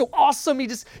because you're just so awesome. He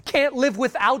just can't live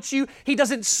without you. He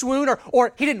doesn't swoon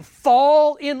or he didn't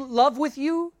fall in love with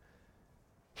you.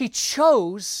 He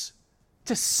chose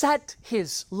to set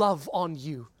his love on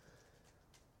you.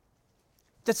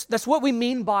 That's what we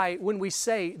mean by when we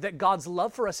say that God's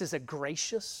love for us is a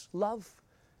gracious love.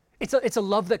 It's a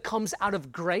love that comes out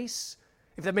of grace,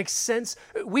 if that makes sense.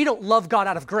 We don't love God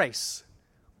out of grace.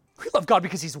 We love God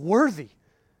because he's worthy.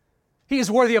 He is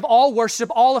worthy of all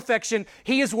worship, all affection.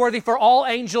 He is worthy for all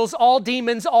angels, all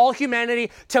demons, all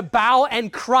humanity to bow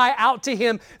and cry out to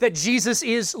him that Jesus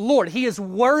is Lord. He is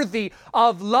worthy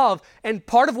of love. And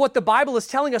part of what the Bible is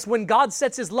telling us, when God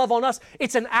sets his love on us,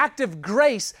 it's an act of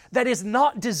grace that is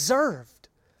not deserved.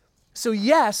 So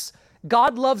yes,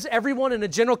 God loves everyone in a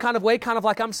general kind of way, kind of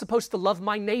like I'm supposed to love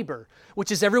my neighbor,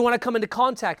 which is everyone I come into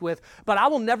contact with. But I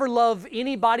will never love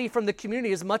anybody from the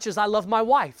community as much as I love my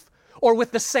wife, or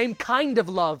with the same kind of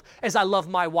love as I love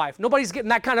my wife. Nobody's getting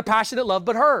that kind of passionate love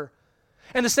but her.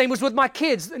 And the same was with my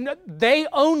kids. They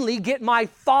only get my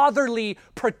fatherly,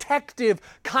 protective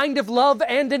kind of love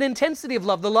and an intensity of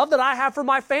love. The love that I have for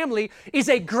my family is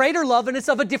a greater love, and it's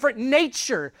of a different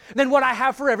nature than what I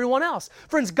have for everyone else.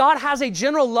 Friends, God has a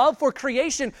general love for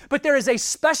creation, but there is a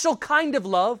special kind of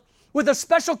love with a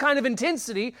special kind of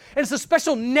intensity, and it's a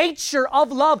special nature of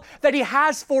love that he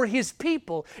has for his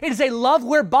people. It is a love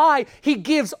whereby he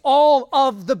gives all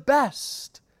of the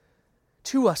best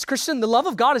to us. Christian, the love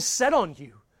of God is set on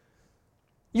you.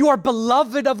 You are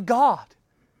beloved of God.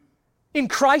 In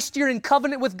Christ, you're in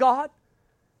covenant with God.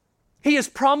 He has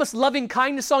promised loving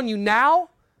kindness on you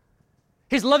now.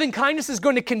 His loving kindness is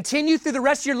going to continue through the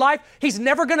rest of your life. He's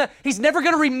never going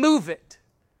to remove it.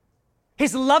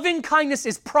 His loving kindness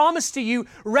is promised to you,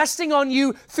 resting on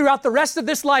you throughout the rest of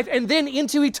this life and then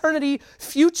into eternity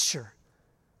future.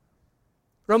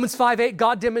 Romans 5:8,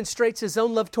 God demonstrates his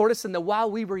own love toward us, and that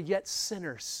while we were yet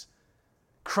sinners,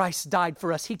 Christ died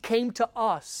for us. He came to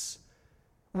us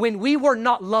when we were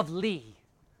not lovely.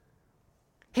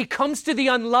 He comes to the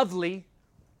unlovely,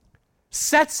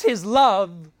 sets his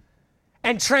love,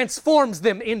 and transforms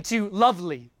them into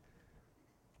lovely.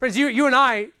 Friends, you and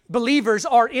I, believers,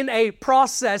 are in a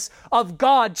process of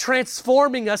God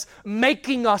transforming us,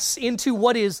 making us into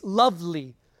what is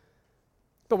lovely.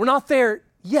 But we're not there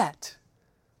yet.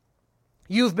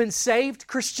 You've been saved,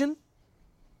 Christian,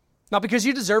 not because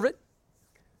you deserve it,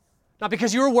 not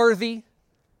because you're worthy,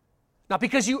 not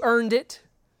because you earned it.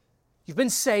 You've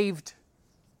been saved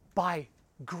by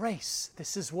grace.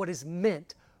 This is what is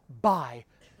meant by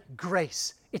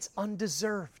grace. It's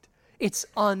undeserved. It's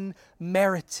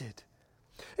unmerited.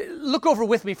 Look over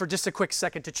with me for just a quick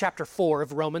second to chapter 4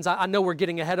 of Romans. I know we're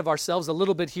getting ahead of ourselves a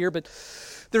little bit here, but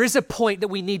there is a point that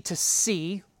we need to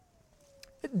see.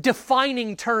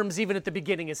 Defining terms even at the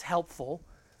beginning is helpful.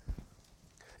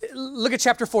 Look at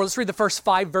chapter 4. Let's read the first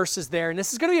 5 verses there. And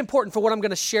this is going to be important for what I'm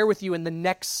going to share with you in the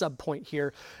next subpoint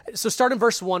here. So start in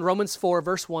verse 1, Romans 4,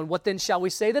 verse 1. What then shall we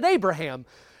say that Abraham,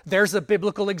 there's a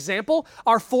biblical example,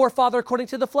 our forefather according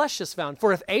to the flesh is found?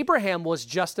 For if Abraham was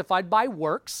justified by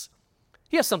works,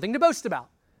 he has something to boast about,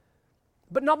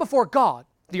 but not before God.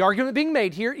 The argument being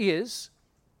made here is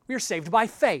we are saved by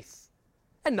faith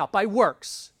and not by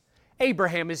works.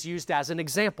 Abraham is used as an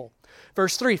example.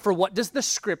 Verse 3, for what does the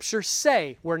scripture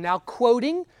say? We're now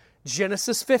quoting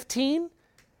Genesis 15.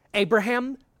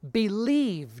 Abraham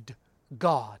believed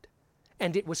God,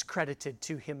 and it was credited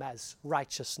to him as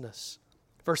righteousness.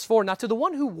 Verse 4, now to the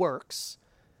one who works,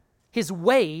 his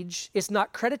wage is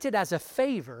not credited as a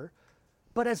favor,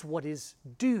 but as what is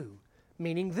due.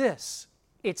 Meaning this,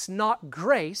 it's not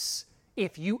grace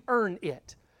if you earn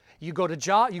it. You go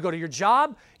to your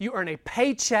job, you earn a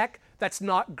paycheck. That's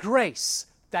not grace.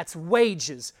 That's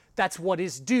wages. That's what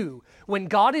is due. When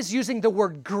God is using the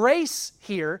word grace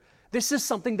here, this is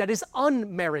something that is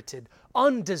unmerited,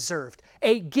 undeserved,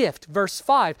 a gift. Verse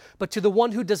 5, but to the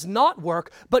one who does not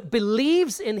work, but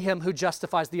believes in him who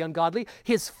justifies the ungodly,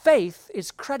 his faith is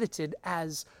credited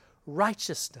as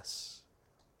righteousness.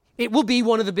 It will be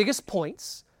one of the biggest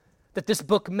points that this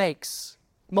book makes.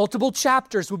 Multiple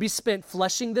chapters will be spent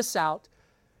fleshing this out.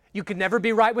 You can never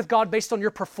be right with God based on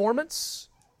your performance,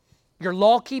 your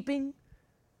law keeping,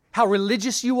 how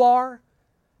religious you are,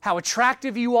 how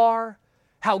attractive you are,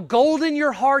 how golden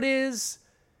your heart is,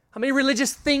 how many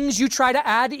religious things you try to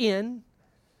add in.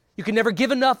 You can never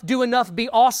give enough, do enough, be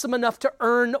awesome enough to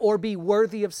earn or be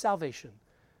worthy of salvation.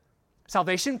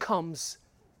 Salvation comes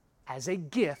as a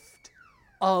gift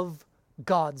of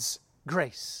God's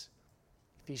grace.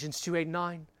 Ephesians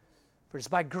 2:8-9, for it is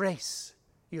by grace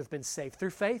you have been saved through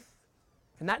faith,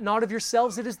 and that not of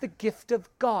yourselves, it is the gift of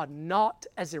God, not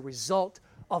as a result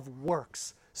of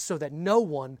works, so that no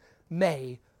one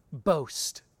may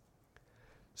boast.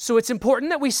 So it's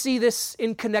important that we see this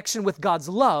in connection with God's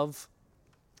love.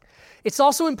 It's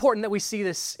also important that we see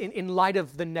this in light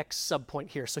of the next subpoint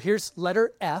here. So here's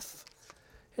letter F,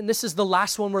 and this is the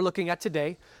last one we're looking at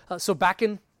today. So back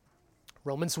in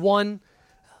Romans 1,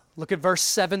 look at verse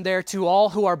 7 there. To all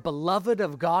who are beloved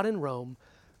of God in Rome,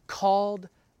 called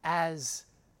as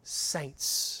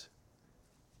saints.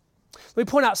 Let me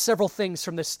point out several things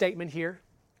from this statement here.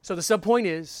 So the subpoint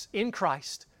is, in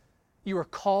Christ, you are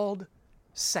called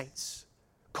saints,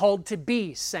 called to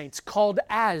be saints, called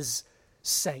as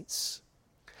saints.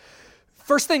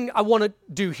 First thing I want to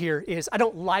do here is, I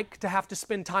don't like to have to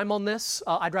spend time on this.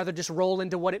 I'd rather just roll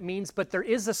into what it means, but there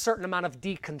is a certain amount of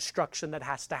deconstruction that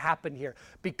has to happen here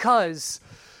because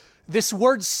this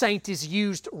word saint is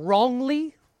used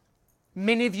wrongly.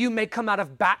 Many of you may come out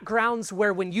of backgrounds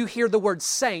where when you hear the word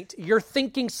saint, you're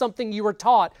thinking something you were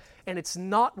taught, and it's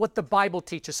not what the Bible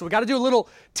teaches. So we got to do a little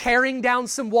tearing down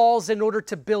some walls in order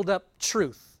to build up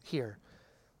truth here.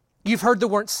 You've heard the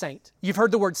word saint. You've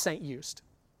heard the word saint used.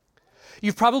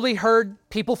 You've probably heard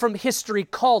people from history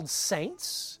called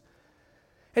saints.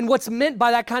 And what's meant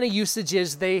by that kind of usage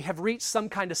is they have reached some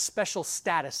kind of special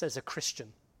status as a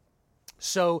Christian.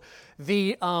 So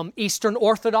the Eastern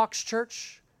Orthodox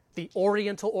Church, the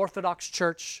Oriental Orthodox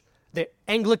Church, the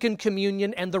Anglican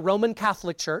Communion, and the Roman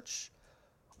Catholic Church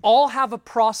all have a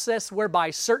process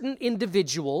whereby certain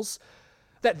individuals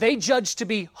that they judge to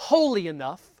be holy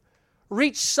enough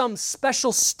reach some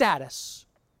special status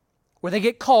where they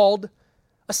get called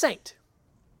a saint.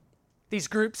 These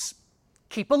groups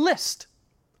keep a list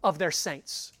of their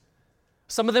saints.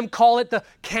 Some of them call it the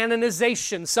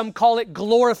canonization. Some call it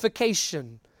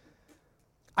glorification.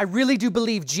 I really do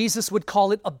believe Jesus would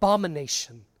call it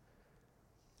abomination.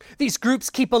 These groups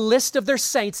keep a list of their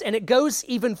saints, and it goes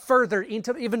even further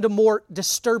into more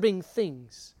disturbing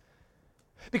things.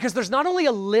 Because there's not only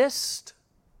a list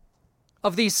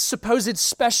of these supposed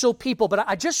special people, but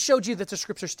I just showed you that the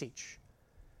Scriptures teach.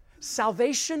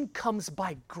 Salvation comes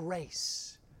by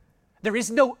grace. There is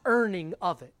no earning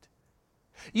of it.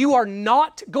 You are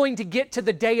not going to get to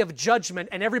the day of judgment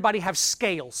and everybody have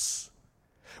scales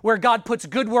where God puts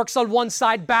good works on one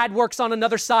side, bad works on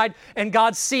another side, and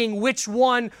God's seeing which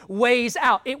one weighs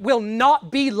out. It will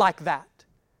not be like that.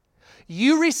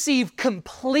 You receive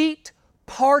complete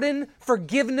pardon,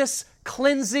 forgiveness,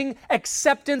 cleansing,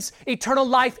 acceptance, eternal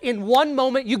life in one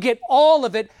moment. You get all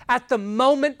of it at the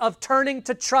moment of turning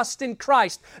to trust in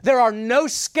Christ. There are no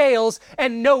scales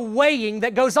and no weighing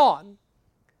that goes on.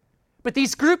 But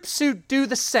these groups who do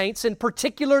the saints, and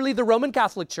particularly the Roman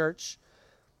Catholic Church,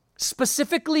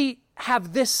 specifically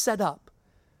have this set up.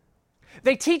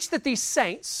 They teach that these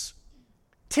saints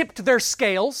tipped their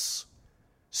scales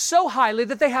so highly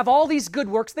that they have all these good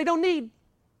works they don't need.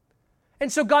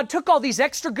 And so God took all these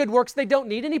extra good works they don't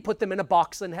need and He put them in a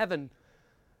box in heaven.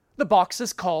 The box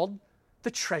is called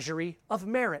the treasury of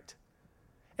merit.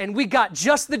 And we got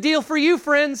just the deal for you,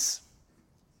 friends.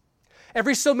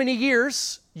 Every so many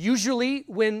years, usually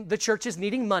when the church is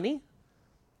needing money,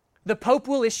 the Pope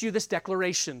will issue this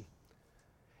declaration.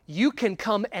 You can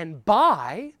come and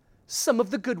buy some of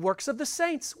the good works of the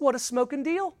saints. What a smoking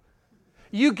deal.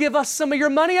 You give us some of your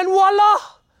money and voila!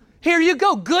 Here you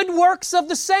go, good works of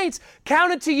the saints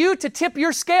counted to you to tip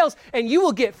your scales, and you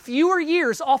will get fewer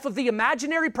years off of the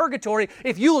imaginary purgatory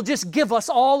if you will just give us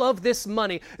all of this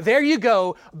money. There you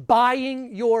go,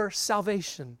 buying your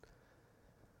salvation.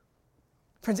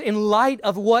 Friends, in light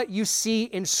of what you see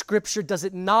in Scripture, does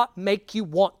it not make you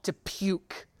want to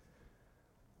puke?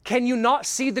 Can you not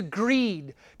see the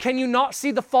greed? Can you not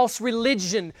see the false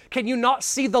religion? Can you not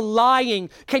see the lying?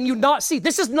 Can you not see?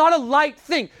 This is not a light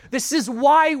thing. This is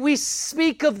why we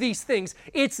speak of these things.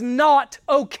 It's not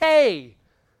okay.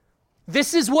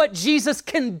 This is what Jesus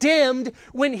condemned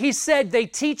when He said they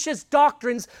teach as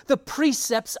doctrines the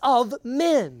precepts of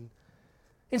men.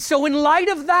 And so in light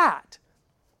of that,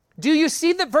 do you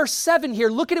see that verse 7 here?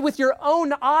 Look at it with your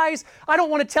own eyes. I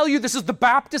don't want to tell you this is the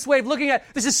Baptist way of looking at it.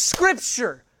 This is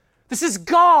Scripture. This is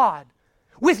God.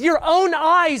 With your own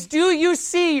eyes, do you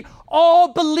see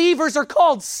all believers are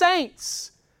called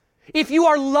saints? If you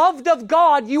are loved of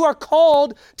God, you are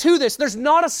called to this. There's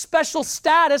not a special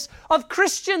status of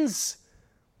Christians.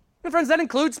 And friends, that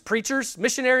includes preachers,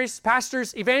 missionaries,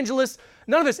 pastors, evangelists,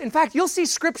 none of this. In fact, you'll see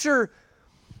Scripture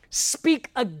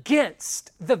speak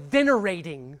against the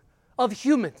venerating of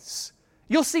humans.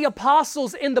 You'll see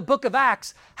apostles in the book of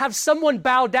Acts have someone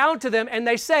bow down to them and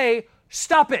they say,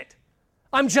 "Stop it.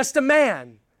 I'm just a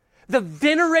man." The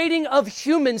venerating of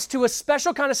humans to a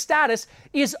special kind of status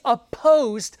is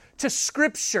opposed to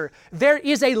Scripture. There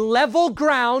is a level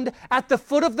ground at the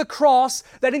foot of the cross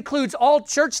that includes all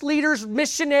church leaders,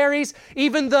 missionaries,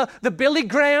 even the Billy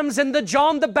Grahams and the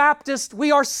John the Baptist.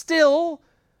 We are still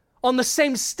on the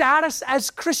same status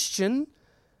as Christian,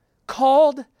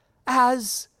 called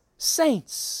as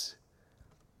saints.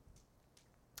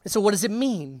 And so what does it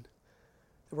mean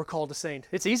that we're called a saint?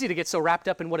 It's easy to get so wrapped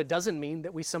up in what it doesn't mean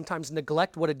that we sometimes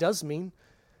neglect what it does mean.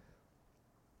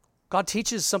 God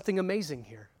teaches something amazing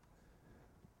here.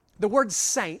 The word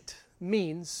saint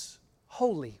means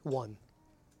holy one.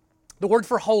 The word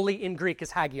for holy in Greek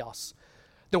is hagios.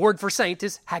 The word for saint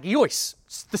is hagios.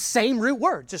 It's the same root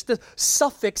word, just a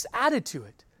suffix added to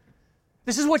it.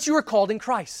 This is what you are called in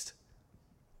Christ,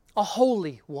 a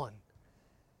holy one.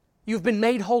 You've been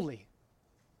made holy.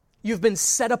 You've been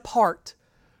set apart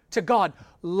to God.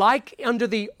 Like under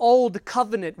the old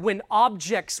covenant, when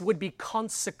objects would be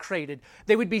consecrated,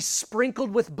 they would be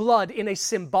sprinkled with blood in a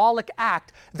symbolic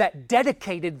act that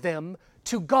dedicated them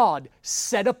to God,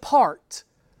 set apart,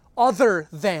 other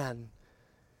than.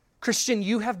 Christian,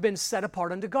 you have been set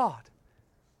apart unto God.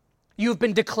 You have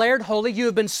been declared holy. You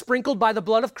have been sprinkled by the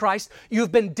blood of Christ. You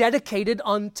have been dedicated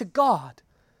unto God.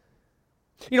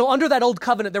 You know, under that old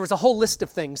covenant, there was a whole list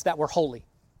of things that were holy.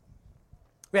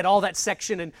 We had all that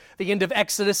section in the end of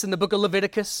Exodus and the book of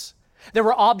Leviticus. There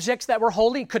were objects that were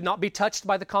holy and could not be touched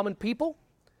by the common people.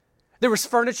 There was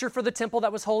furniture for the temple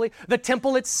that was holy. The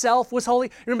temple itself was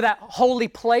holy. Remember that holy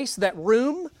place, that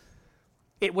room?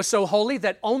 It was so holy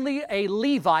that only a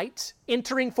Levite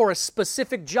entering for a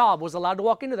specific job was allowed to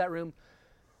walk into that room.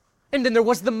 And then there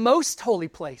was the most holy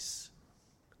place,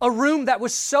 a room that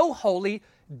was so holy,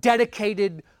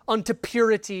 dedicated unto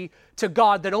purity to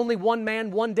God, that only one man,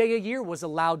 one day a year was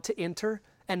allowed to enter,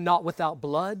 and not without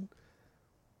blood.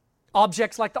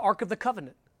 Objects like the Ark of the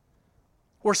Covenant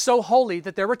were so holy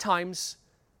that there were times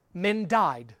men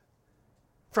died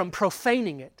from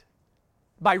profaning it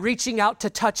by reaching out to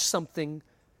touch something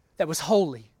that was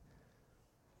holy.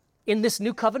 In this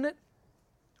new covenant,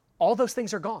 all those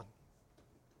things are gone.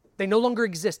 They no longer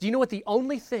exist. Do you know what the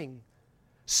only thing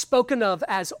spoken of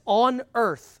as on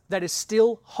earth that is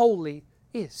still holy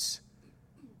is?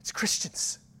 It's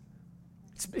Christians.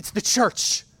 It's the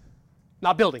church,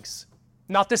 not buildings,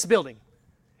 not this building.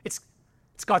 It's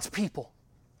God's people.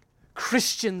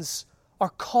 Christians are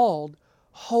called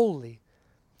holy.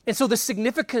 And so the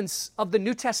significance of the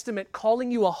New Testament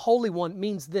calling you a holy one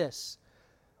means this: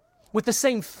 with the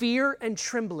same fear and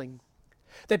trembling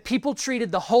that people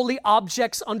treated the holy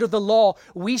objects under the law,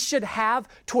 we should have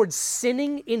towards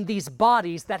sinning in these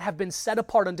bodies that have been set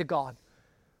apart unto God.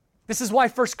 This is why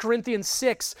 1 Corinthians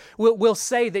 6 will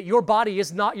say that your body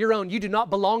is not your own. You do not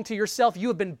belong to yourself. You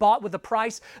have been bought with a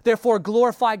price. Therefore,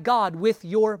 glorify God with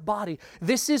your body.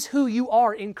 This is who you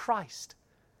are in Christ.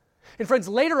 And friends,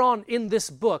 later on in this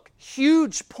book,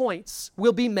 huge points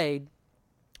will be made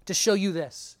to show you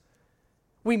this.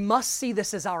 We must see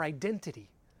this as our identity.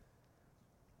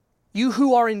 You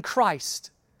who are in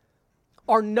Christ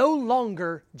are no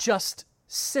longer just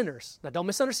sinners. Now, don't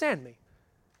misunderstand me.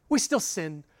 We still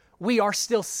sin. We are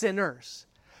still sinners.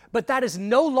 But that is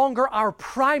no longer our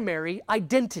primary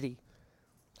identity.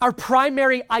 Our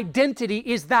primary identity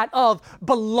is that of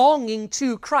belonging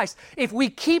to Christ. If we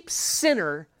keep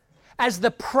sinner as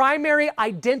the primary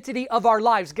identity of our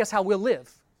lives, guess how we'll live?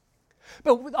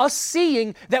 But with us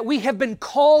seeing that we have been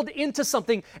called into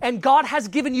something and God has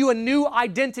given you a new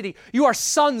identity. You are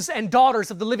sons and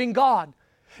daughters of the living God.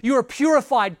 You are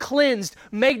purified, cleansed,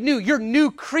 made new. You're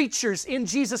new creatures in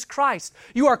Jesus Christ.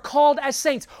 You are called as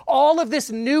saints. All of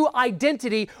this new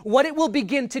identity, what it will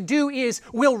begin to do is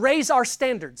we'll raise our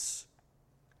standards.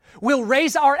 We'll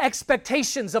raise our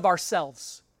expectations of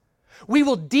ourselves. We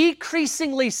will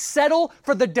decreasingly settle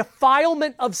for the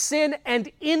defilement of sin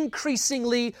and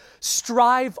increasingly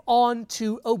strive on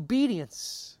to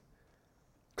obedience.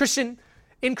 Christian,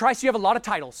 in Christ you have a lot of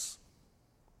titles.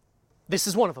 This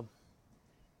is one of them.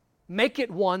 Make it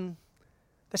one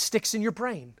that sticks in your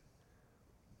brain.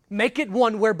 Make it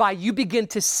one whereby you begin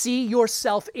to see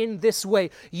yourself in this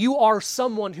way. You are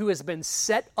someone who has been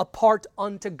set apart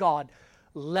unto God.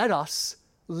 Let us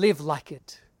live like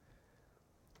it.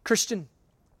 Christian,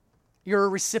 you're a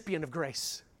recipient of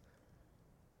grace.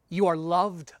 You are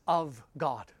loved of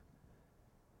God.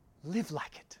 Live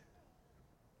like it.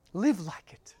 Live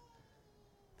like it.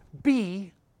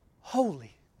 Be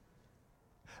holy.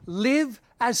 Live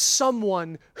as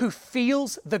someone who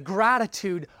feels the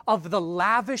gratitude of the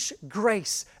lavish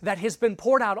grace that has been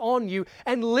poured out on you,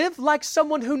 and live like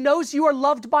someone who knows you are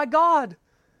loved by God.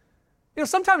 You know,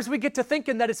 sometimes we get to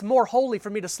thinking that it's more holy for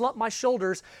me to slump my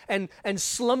shoulders and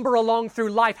slumber along through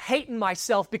life, hating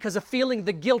myself because of feeling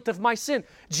the guilt of my sin.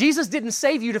 Jesus didn't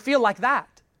save you to feel like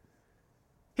that.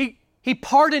 He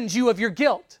pardoned you of your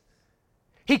guilt.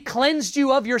 He cleansed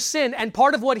you of your sin. And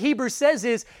part of what Hebrews says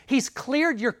is He's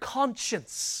cleared your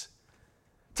conscience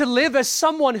to live as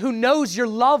someone who knows you're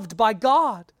loved by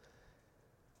God.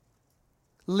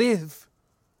 Live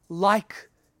like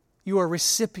you are a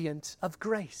recipient of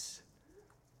grace.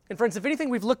 And friends, if anything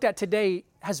we've looked at today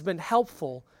has been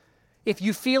helpful, if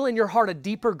you feel in your heart a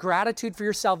deeper gratitude for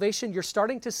your salvation, you're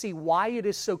starting to see why it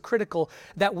is so critical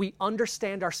that we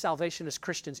understand our salvation as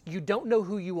Christians. You don't know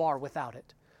who you are without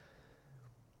it.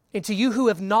 And to you who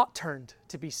have not turned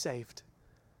to be saved,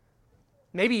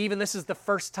 maybe even this is the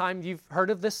first time you've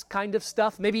heard of this kind of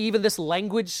stuff. Maybe even this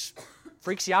language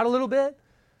freaks you out a little bit.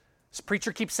 This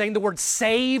preacher keeps saying the word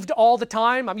saved all the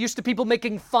time. I'm used to people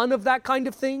making fun of that kind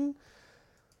of thing.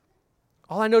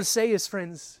 All I know to say is,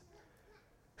 friends,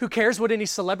 who cares what any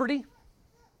celebrity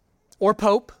or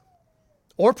pope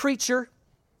or preacher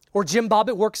or Jim Bob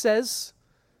at work says?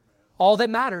 All that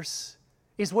matters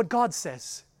is what God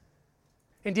says.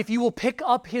 And if you will pick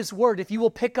up His Word, if you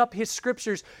will pick up His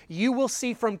Scriptures, you will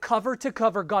see from cover to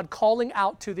cover God calling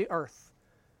out to the earth.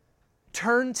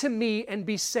 Turn to me and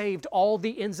be saved, all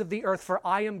the ends of the earth, for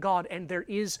I am God and there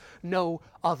is no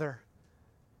other.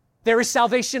 There is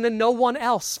salvation in no one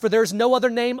else, for there is no other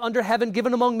name under heaven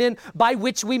given among men by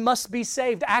which we must be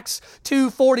saved. Acts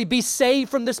 2:40, be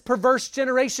saved from this perverse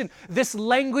generation. This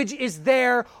language is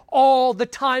there all the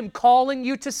time, calling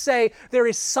you to say there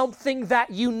is something that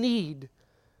you need.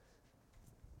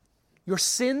 Your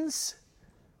sins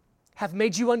have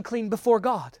made you unclean before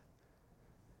God.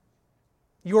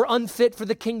 You are unfit for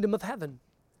the kingdom of heaven.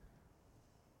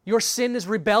 Your sin is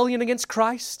rebellion against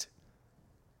Christ.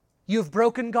 You have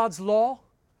broken God's law.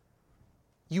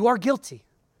 You are guilty.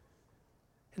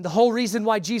 And the whole reason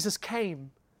why Jesus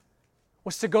came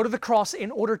was to go to the cross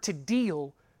in order to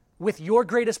deal with your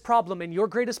greatest problem, and your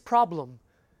greatest problem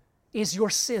is your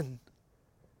sin.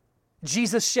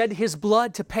 Jesus shed His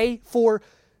blood to pay for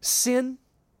sin,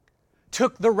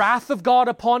 took the wrath of God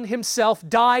upon Himself,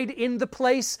 died in the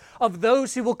place of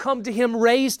those who will come to Him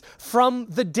raised from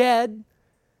the dead.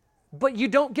 But you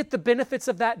don't get the benefits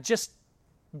of that just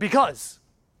because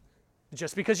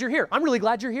you're here. I'm really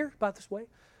glad you're here, by this way.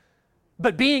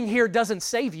 But being here doesn't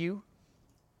save you.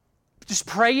 Just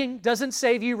praying doesn't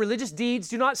save you. Religious deeds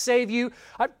do not save you.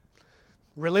 I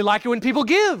really like it when people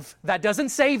give. That doesn't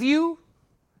save you.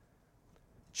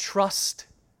 Trust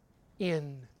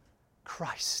in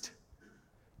Christ.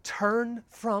 Turn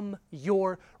from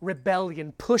your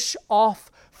rebellion. Push off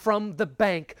from the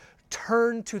bank.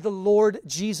 Turn to the Lord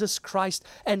Jesus Christ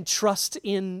and trust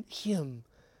in Him.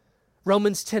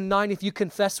 Romans 10:9, if you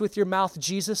confess with your mouth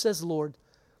Jesus as Lord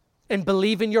and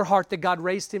believe in your heart that God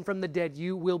raised Him from the dead,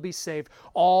 you will be saved.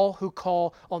 All who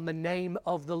call on the name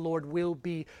of the Lord will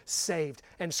be saved.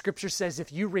 And Scripture says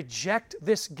if you reject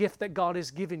this gift that God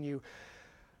has given you,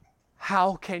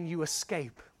 how can you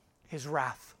escape His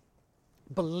wrath?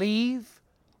 Believe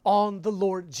on the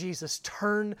Lord Jesus.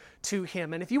 Turn to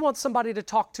Him. And if you want somebody to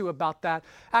talk to about that,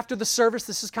 after the service,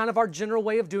 this is kind of our general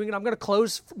way of doing it. I'm going to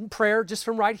close prayer just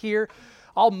from right here.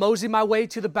 I'll mosey my way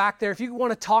to the back there. If you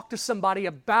want to talk to somebody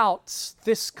about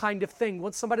this kind of thing,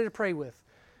 want somebody to pray with,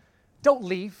 don't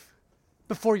leave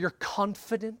before you're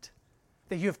confident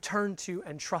that you have turned to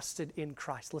and trusted in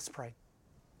Christ. Let's pray.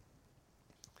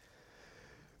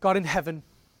 God in heaven,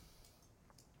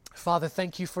 Father,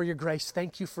 thank You for Your grace.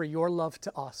 Thank You for Your love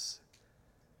to us.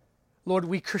 Lord,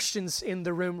 we Christians in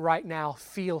the room right now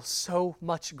feel so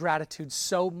much gratitude,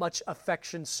 so much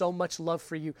affection, so much love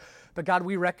for You. But God,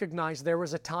 we recognize there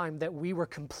was a time that we were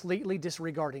completely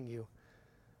disregarding You.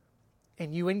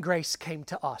 And You in grace came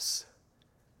to us.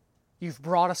 You've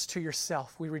brought us to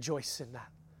Yourself. We rejoice in that.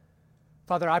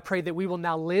 Father, I pray that we will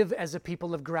now live as a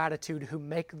people of gratitude who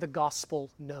make the gospel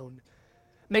known.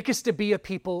 Make us to be a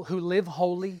people who live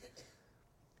holy,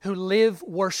 who live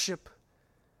worship,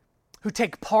 who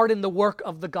take part in the work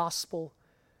of the gospel.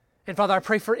 And Father, I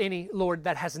pray for any, Lord,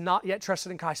 that has not yet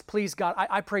trusted in Christ. Please, God,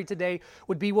 I pray today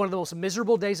would be one of the most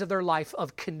miserable days of their life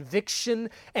of conviction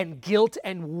and guilt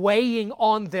and weighing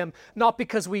on them, not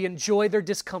because we enjoy their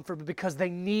discomfort, but because they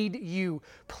need You.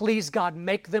 Please, God,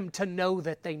 make them to know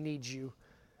that they need You.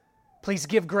 Please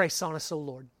give grace on us, O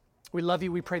Lord. We love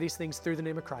You. We pray these things through the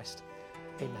name of Christ.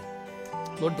 Amen.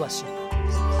 Lord bless you.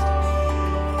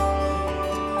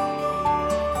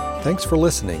 Thanks for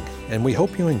listening, and we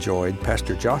hope you enjoyed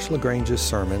Pastor Josh LaGrange's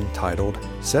sermon titled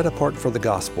Set Apart for the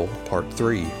Gospel, Part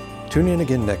 3. Tune in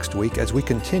again next week as we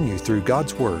continue through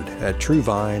God's Word at True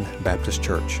Vine Baptist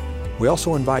Church. We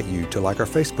also invite you to like our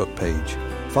Facebook page,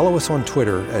 follow us on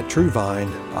Twitter at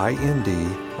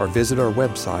TrueVineIND, or visit our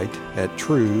website at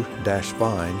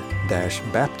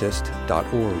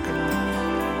true-vine-baptist.org.